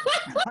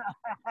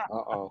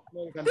 Uh-oh.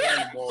 No, you can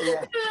find more.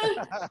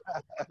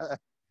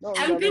 No,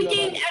 I'm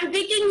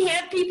thinking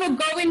have people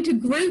go into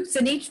groups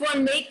and each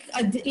one make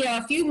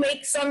a few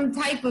make some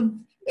type of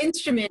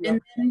instrument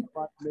and then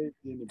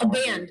a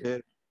band. Yeah.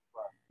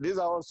 These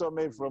are also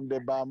made from the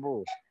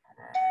bamboo.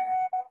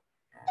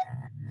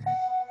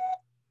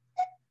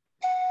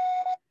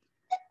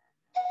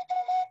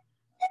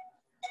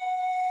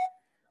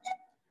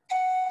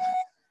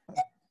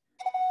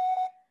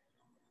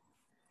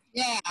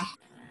 Yeah.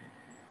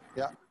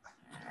 Yeah.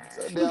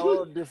 So they are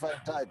all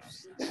different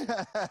types.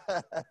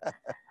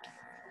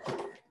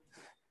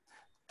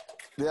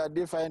 There are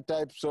different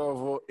types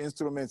of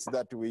instruments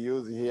that we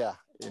use here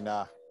in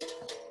our.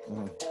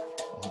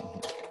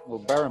 Well,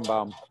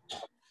 Berenbaum.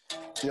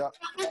 Yeah.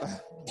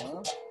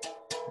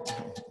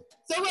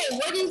 So wait,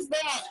 what is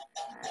that?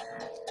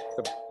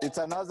 It's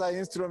another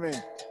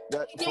instrument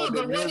that Yeah, for the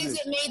but what music. is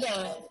it made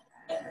of?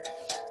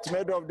 It's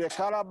made of the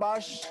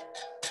calabash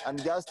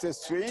and just a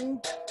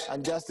string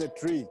and just a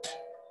tree.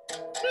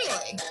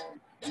 Really?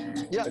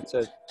 Yeah, It's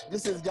a,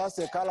 this is just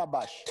a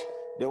calabash.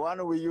 The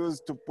one we use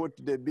to put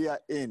the beer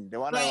in, the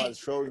one I was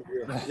showing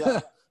you.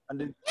 Yeah,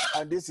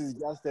 and this is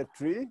just a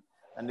tree,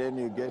 and then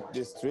you get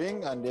the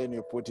string, and then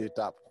you put it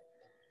up.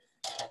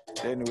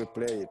 Then we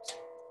play it.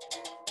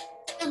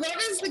 So what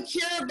does the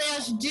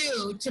calabash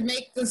do to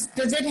make this?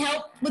 Does it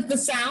help with the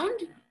sound?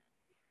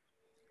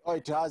 Oh,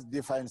 it has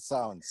different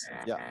sounds.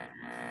 Yeah.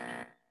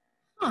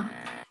 Huh.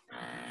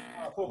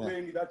 For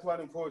playing that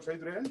one for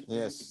children?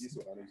 Yes. This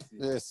one, you see.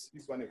 Yes.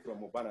 This one is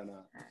from a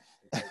banana.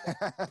 We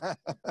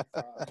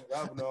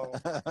have no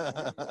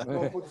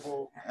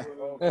football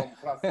from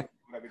classic.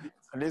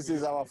 This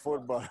is our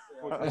football.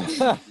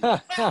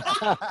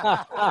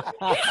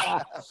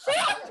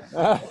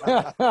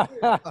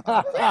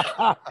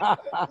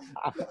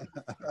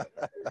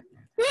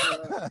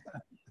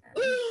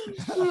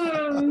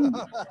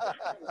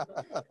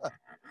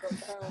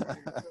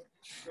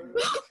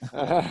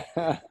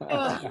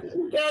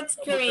 That's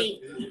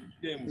great.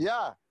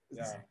 Yeah.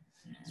 Yeah.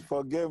 It's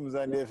for games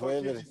and for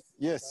everything.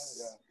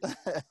 Yes. You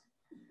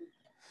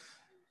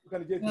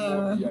can get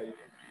more beer.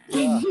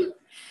 Yeah.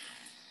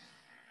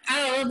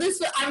 Oh,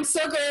 I'm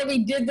so glad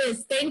we did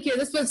this. Thank you.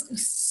 This was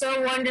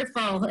so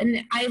wonderful.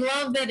 And I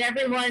love that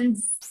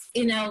everyone's,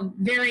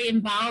 very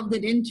involved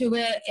and into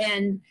it.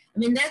 And I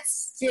mean,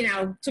 that's,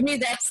 to me,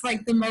 that's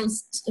like the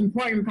most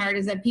important part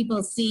is that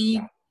people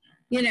see,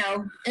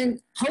 and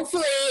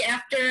hopefully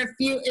after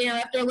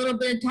after a little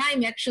bit of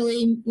time,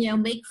 actually,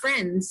 make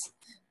friends.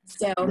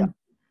 So.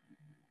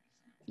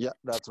 Yeah,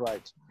 that's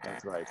right.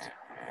 That's right.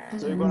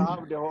 So you're going to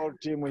have the whole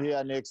team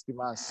here next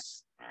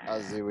month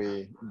as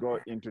we go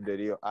into the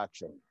real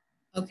action.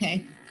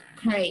 Okay,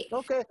 great.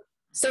 Okay.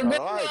 So All we'll,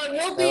 right.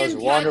 we'll be that was in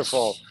touch.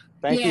 wonderful.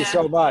 Thank you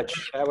so much.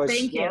 That was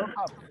Thank you.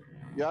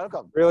 You're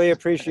welcome. really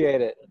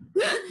appreciate it.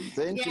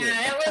 Thank you.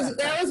 Yeah,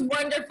 that was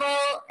wonderful,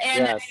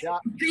 and Yes. I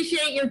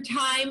appreciate your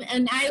time.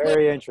 And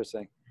Very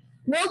interesting.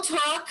 we'll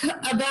talk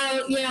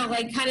about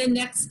like kind of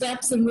next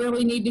steps and where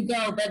we need to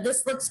go. But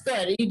this looks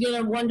good. You did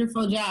a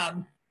wonderful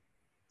job.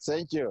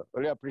 Thank you.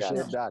 Really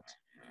appreciate that.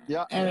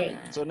 Yeah. All right.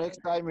 So next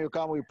time you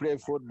come, we play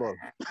football.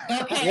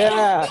 Okay.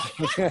 Yeah.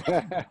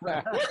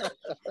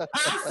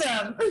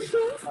 Awesome.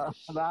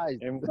 Nice.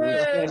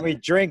 and we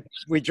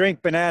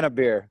drink banana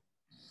beer.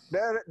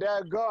 There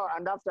you go.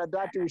 And after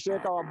that, we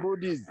shake our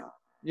booties.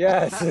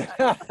 Yes.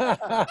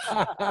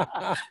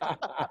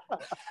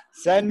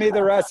 Send me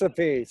the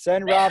recipe.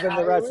 Send Robin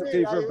the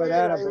recipe for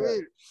banana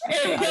beer.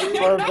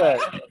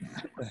 Perfect.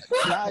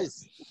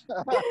 Nice.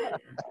 All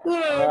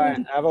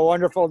right. Have a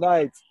wonderful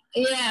night.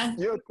 Yeah.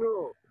 You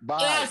too. Bye.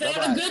 Yes. Bye-bye.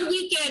 Have a good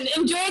weekend.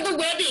 Enjoy the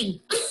wedding.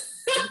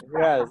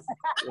 Yes.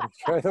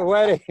 Enjoy the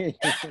wedding.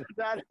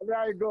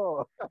 There you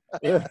go.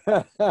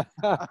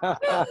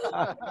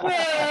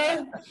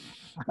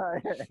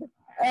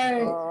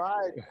 All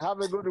right. Have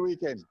a good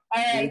weekend.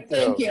 All right. You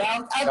Thank too. you.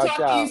 I'll Ciao, talk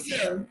ciao. to you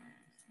soon.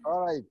 All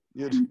right.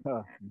 You too.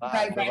 Bye.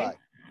 Bye-bye. Bye-bye.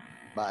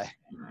 Bye.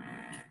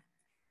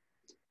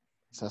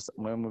 Sasa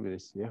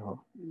mwemubirishyeho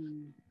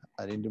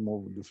ari ndi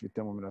mu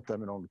dufite mu minota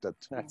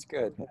 30. That's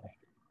good.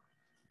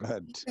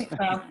 Good.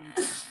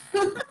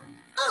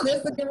 Oh,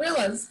 there's the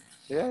gorillas.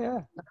 Yeah,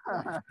 yeah.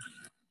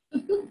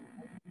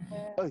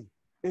 Oy.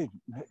 Hey,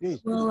 hey.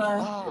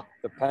 Well,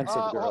 The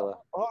pensive gorilla.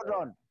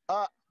 Hold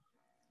on.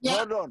 yeah.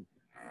 Hold on.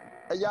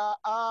 Yeah,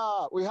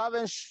 we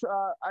haven't.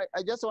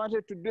 I just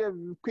wanted to do a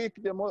quick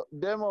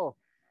demo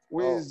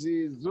with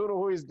Zuru,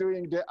 who is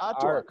doing the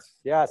artwork. Art.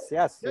 Yes,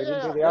 yes. Yeah, They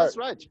didn't do the that's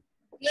art. right.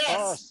 Yes.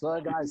 Oh,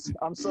 sorry, guys.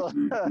 I'm so so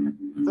you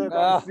can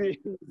Ah. see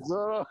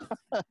Zuru.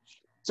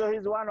 So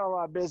he's one of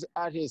our best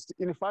artists.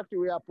 In fact,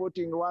 we are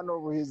putting one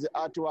of his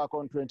artwork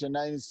on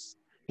 29th.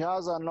 He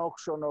has an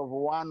auction of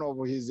one of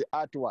his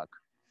artwork.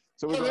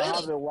 So we're Oh, gonna really?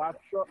 have a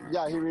workshop.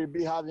 Yeah, he will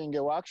be having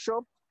a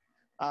workshop,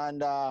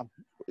 and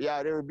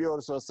yeah, there will be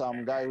also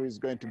some guy who is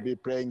going to be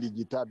playing the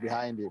guitar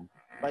behind him.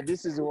 But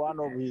this is one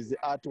of his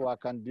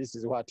artwork, and this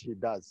is what he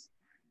does.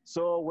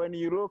 So when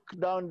you look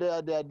down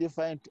there, there are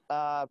different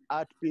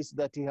art pieces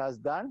that he has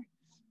done,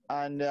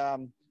 and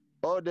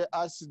all the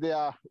arts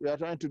there, we are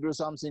trying to do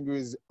something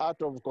with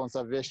art of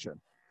conservation.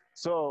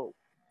 So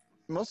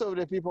most of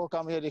the people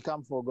come here, they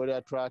come for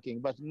gorilla tracking,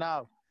 but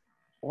now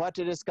what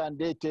else can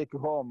they take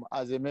home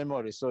as a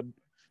memory? So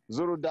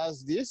Zuru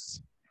does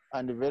this,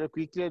 and very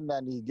quickly, and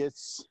then he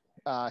gets,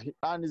 he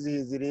earns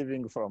his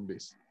living from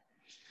this.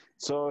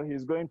 So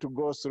he's going to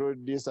go through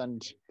this and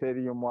tell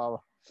you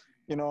more.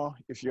 You know,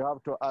 if you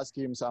have to ask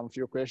him some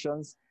few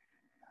questions,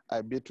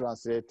 I'll be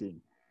translating.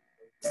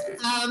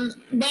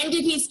 When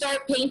did he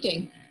start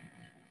painting?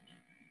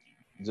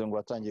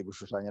 Zongo atangiye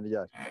gushushanya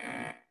ryari?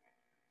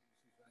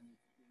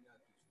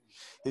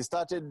 He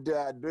started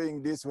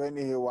doing this when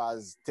he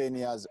was 10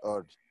 years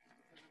old.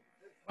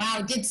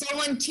 Wow. Did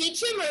someone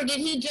teach him, or did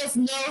he just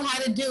know how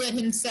to do it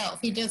himself?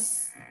 He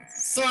just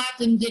saw it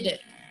and did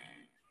it.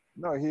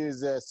 No, he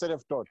is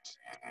self-taught.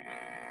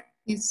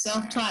 He's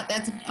self-taught.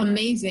 That's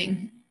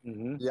amazing.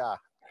 Mm-hmm. Yeah,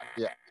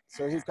 yeah.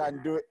 So he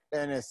can do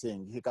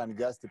anything. He can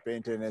just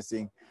paint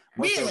anything.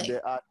 Most Really? of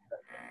the art,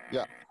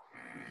 yeah.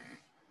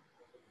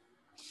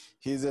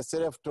 He's a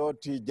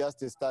self-taught. He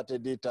just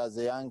started it as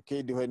a young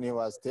kid when he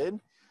was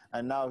 10,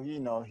 and now he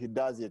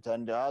does it.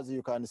 And as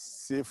you can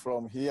see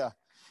from here,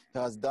 he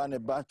has done a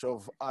bunch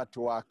of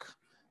artwork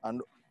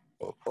and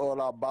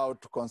all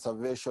about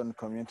conservation,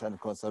 community and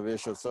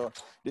conservation. So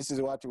this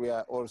is what we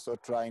are also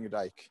trying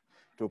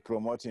to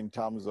promote in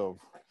terms of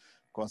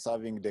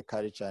conserving the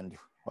culture and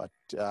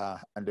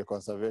and the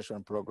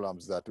conservation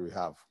programs that we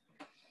have.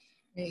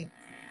 Great.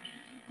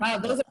 Wow,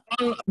 those are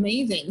all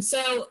amazing.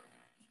 So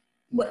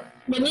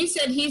when you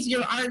said he's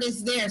your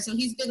artist there, so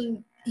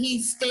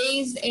he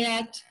stays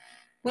at,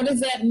 what does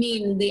that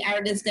mean, the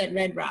artist at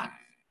Red Rock?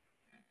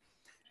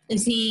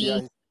 Is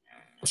he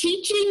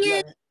teaching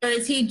it, or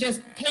is he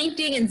just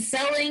painting and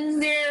selling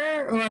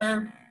there,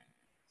 or?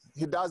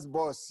 He does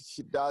both.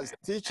 He does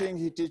teaching.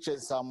 He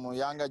teaches some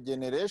younger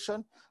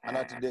generation, and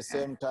at the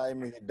same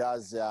time, he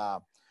does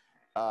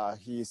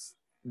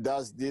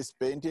these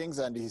paintings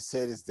and he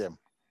sells them.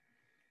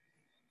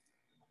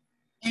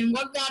 And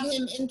what got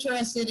him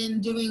interested in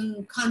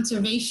doing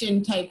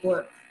conservation type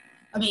work?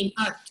 I mean,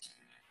 art.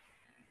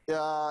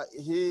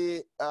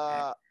 The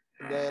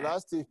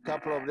last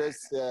couple of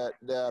days,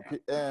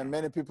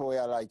 many people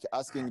were like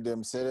asking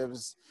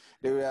themselves,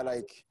 they were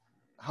like,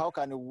 how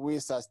can we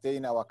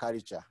sustain our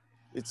culture?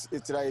 It's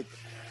like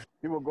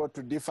people go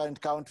to different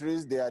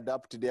countries, they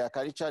adapt their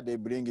culture, they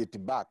bring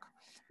it back.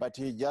 But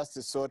he just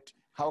thought,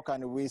 how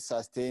can we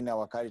sustain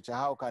our culture?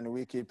 How can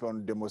we keep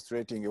on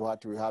demonstrating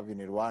what we have in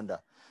Rwanda?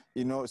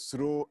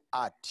 Through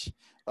art,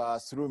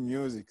 through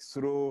music,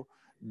 through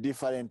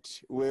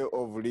different way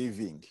of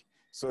living.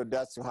 So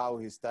that's how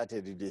he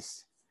started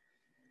this.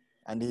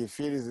 And he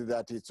feels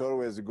that it's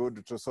always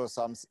good to show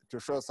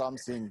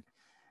something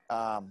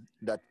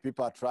that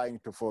people are trying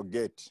to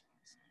forget.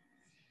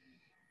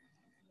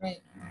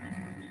 Right.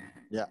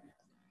 Yeah.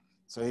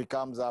 So he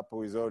comes up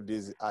with all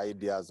these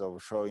ideas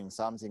of showing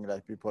something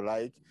that people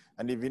like.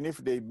 And even if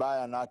they buy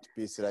an art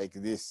piece like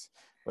this,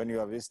 when you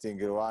are visiting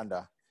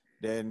Rwanda,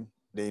 then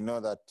they know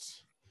that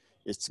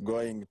it's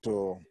going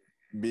to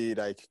be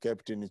like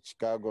kept in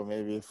Chicago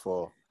maybe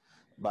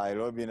by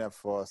Robina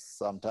for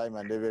some time,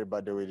 and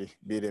everybody will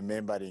be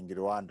remembering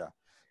Rwanda.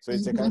 So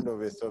it's a kind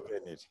of a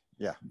souvenir.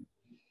 Yeah.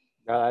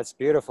 That's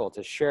beautiful,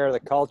 to share the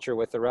culture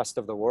with the rest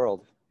of the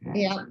world.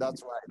 Yeah.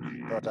 That's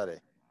right. Totally.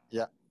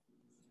 Yeah.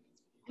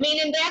 I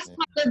mean, and that's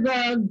part of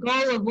the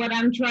goal of what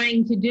I'm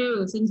trying to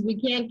do. Since we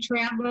can't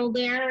travel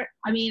there,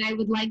 I mean, I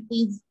would like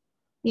these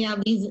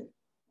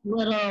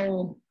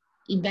little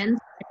events,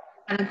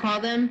 I want to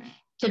call them,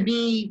 to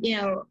be,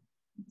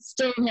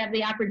 still have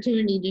the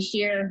opportunity to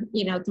share,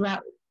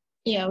 throughout,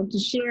 to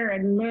share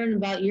and learn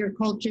about your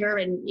culture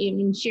and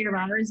even share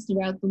ours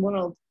throughout the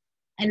world.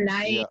 And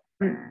I'm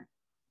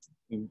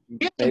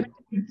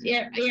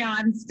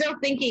still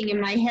thinking in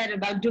my head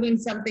about doing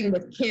something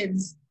with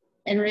kids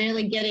and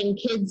really getting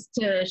kids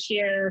to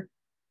share,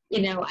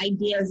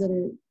 ideas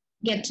and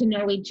get to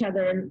know each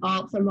other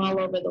from all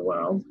over the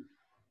world.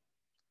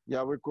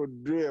 Yeah, we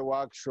could do a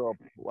workshop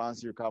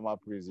once you come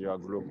up with your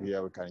group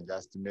here. We can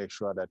just make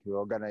sure that we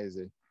organize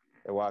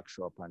a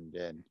workshop and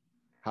then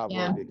have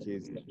all the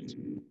kids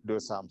do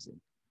something.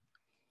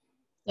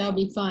 That'll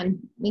be fun.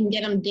 We can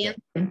get them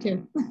dancing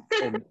too.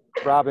 And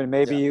Robin,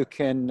 maybe you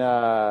can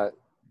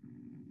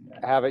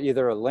have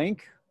either a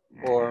link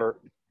or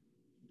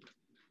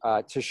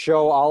to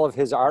show all of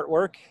his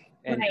artwork,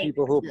 and Right.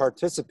 people who Yes.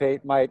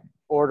 participate might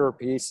order a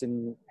piece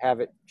and have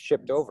it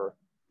shipped over.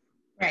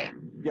 Right.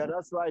 Yeah,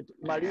 that's right.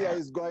 Maria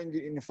is going,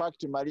 in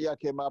fact, Maria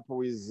came up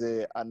with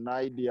an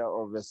idea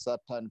of a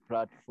certain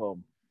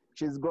platform.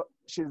 She's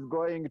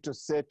going to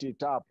set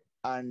it up,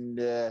 and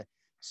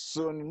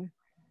soon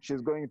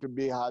she's going to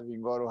be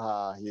having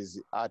all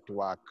his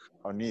artwork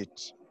on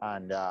it,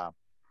 and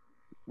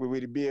we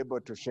will be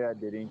able to share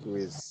the link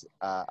with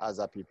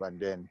other people, and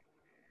then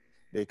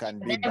they can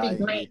be That'd be buying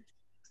great. it.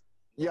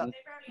 Yeah. They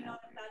probably know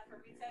the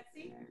platform. It's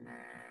Etsy.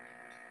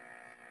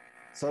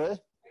 Sorry? Are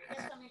you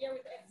guys familiar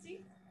with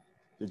Etsy?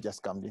 You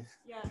just come in.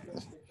 Yeah.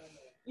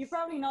 You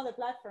probably know the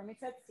platform.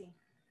 It's Etsy.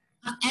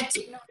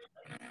 Etsy? No.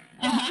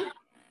 Uh-huh.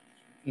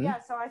 Yeah,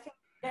 so I think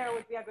there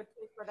would be a good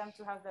place for them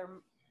to have their.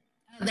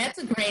 Oh, that's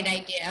a great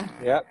idea.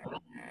 Yep.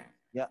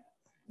 Yeah.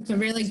 It's a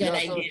really good Yeah,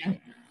 so-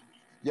 idea.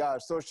 Yeah,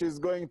 so she's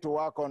going to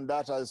work on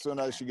that as soon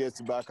as she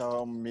gets back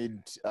home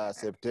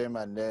mid-September,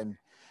 and then,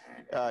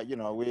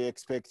 we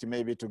expect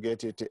maybe to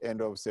get it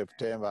end of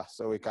September,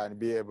 so we can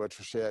be able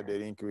to share the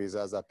link with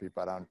other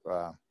people around, who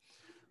are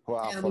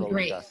That'd be following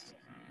great. us.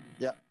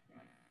 Yeah.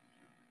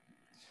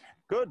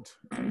 Good.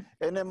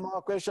 Any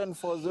more question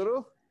for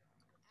Zuru?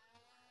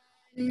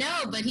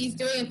 No, but he's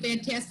doing a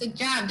fantastic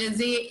job. Does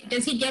he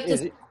get to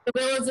Is see it- the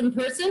gorillas in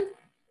person?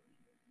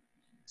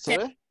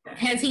 Sorry?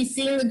 Has he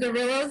seen the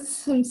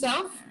gorillas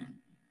himself?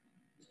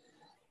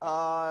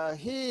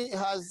 He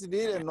has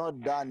really not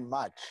done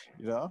much,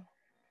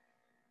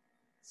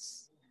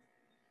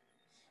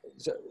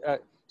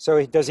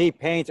 So does he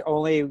paint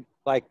only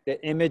like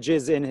the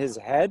images in his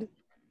head?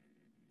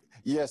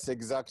 Yes,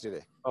 exactly.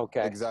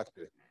 Okay.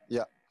 Exactly.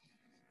 Yeah.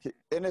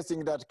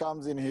 Anything that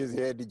comes in his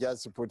head, he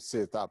just puts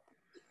it up.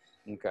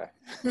 Okay.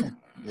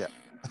 Yeah.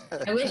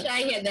 I wish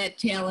I had that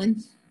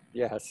talent.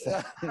 Yes.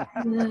 Uh,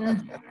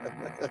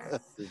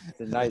 It's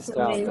a nice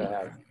talent to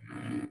have.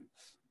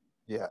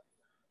 Yeah.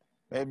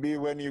 Maybe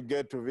when you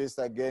get to this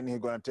again, he's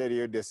going to tell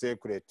you the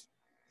secret.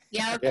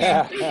 yeah, okay.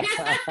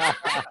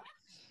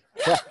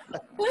 Yeah.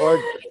 Or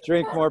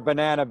drink more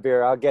banana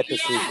beer. I'll get the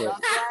secret.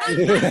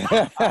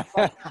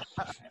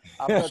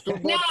 After 2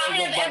 No, bottles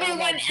I'll of have everyone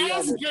banana beer,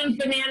 else drink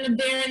banana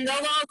beer and they'll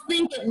all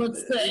think it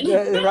looks good.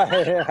 Yeah,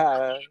 right.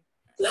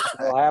 Yeah.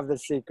 I'll have the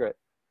secret.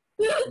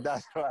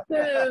 that's right.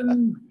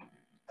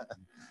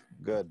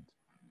 Good.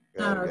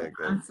 Oh, Good.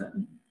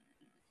 awesome.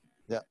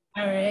 Yeah.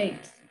 All right.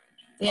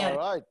 Yeah, All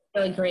right.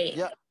 really great.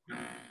 Yeah.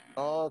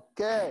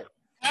 Okay.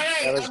 All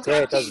right. That was I'll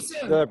great. talk to That you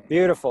was soon.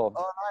 beautiful.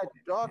 All right.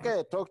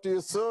 Okay. Talk to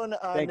you soon. And,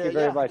 Thank you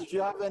very much. If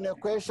you have any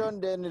question,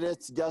 then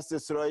let's just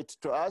throw it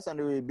to us and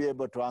we'll be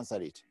able to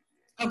answer it.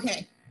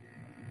 Okay.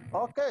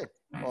 Okay.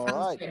 All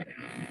Sounds right.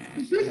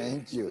 good.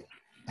 Thank you.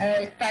 All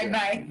right.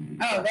 Bye-bye.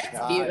 Oh, that's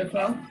Bye.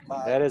 beautiful.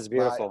 Bye. That is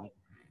beautiful.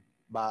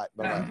 Bye.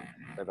 Bye-bye.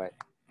 Bye-bye.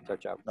 Ciao,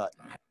 ciao. Bye.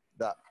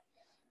 Bye.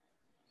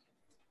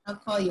 I'll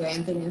call you,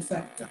 Anthony, in a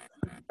sec.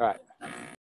 All right.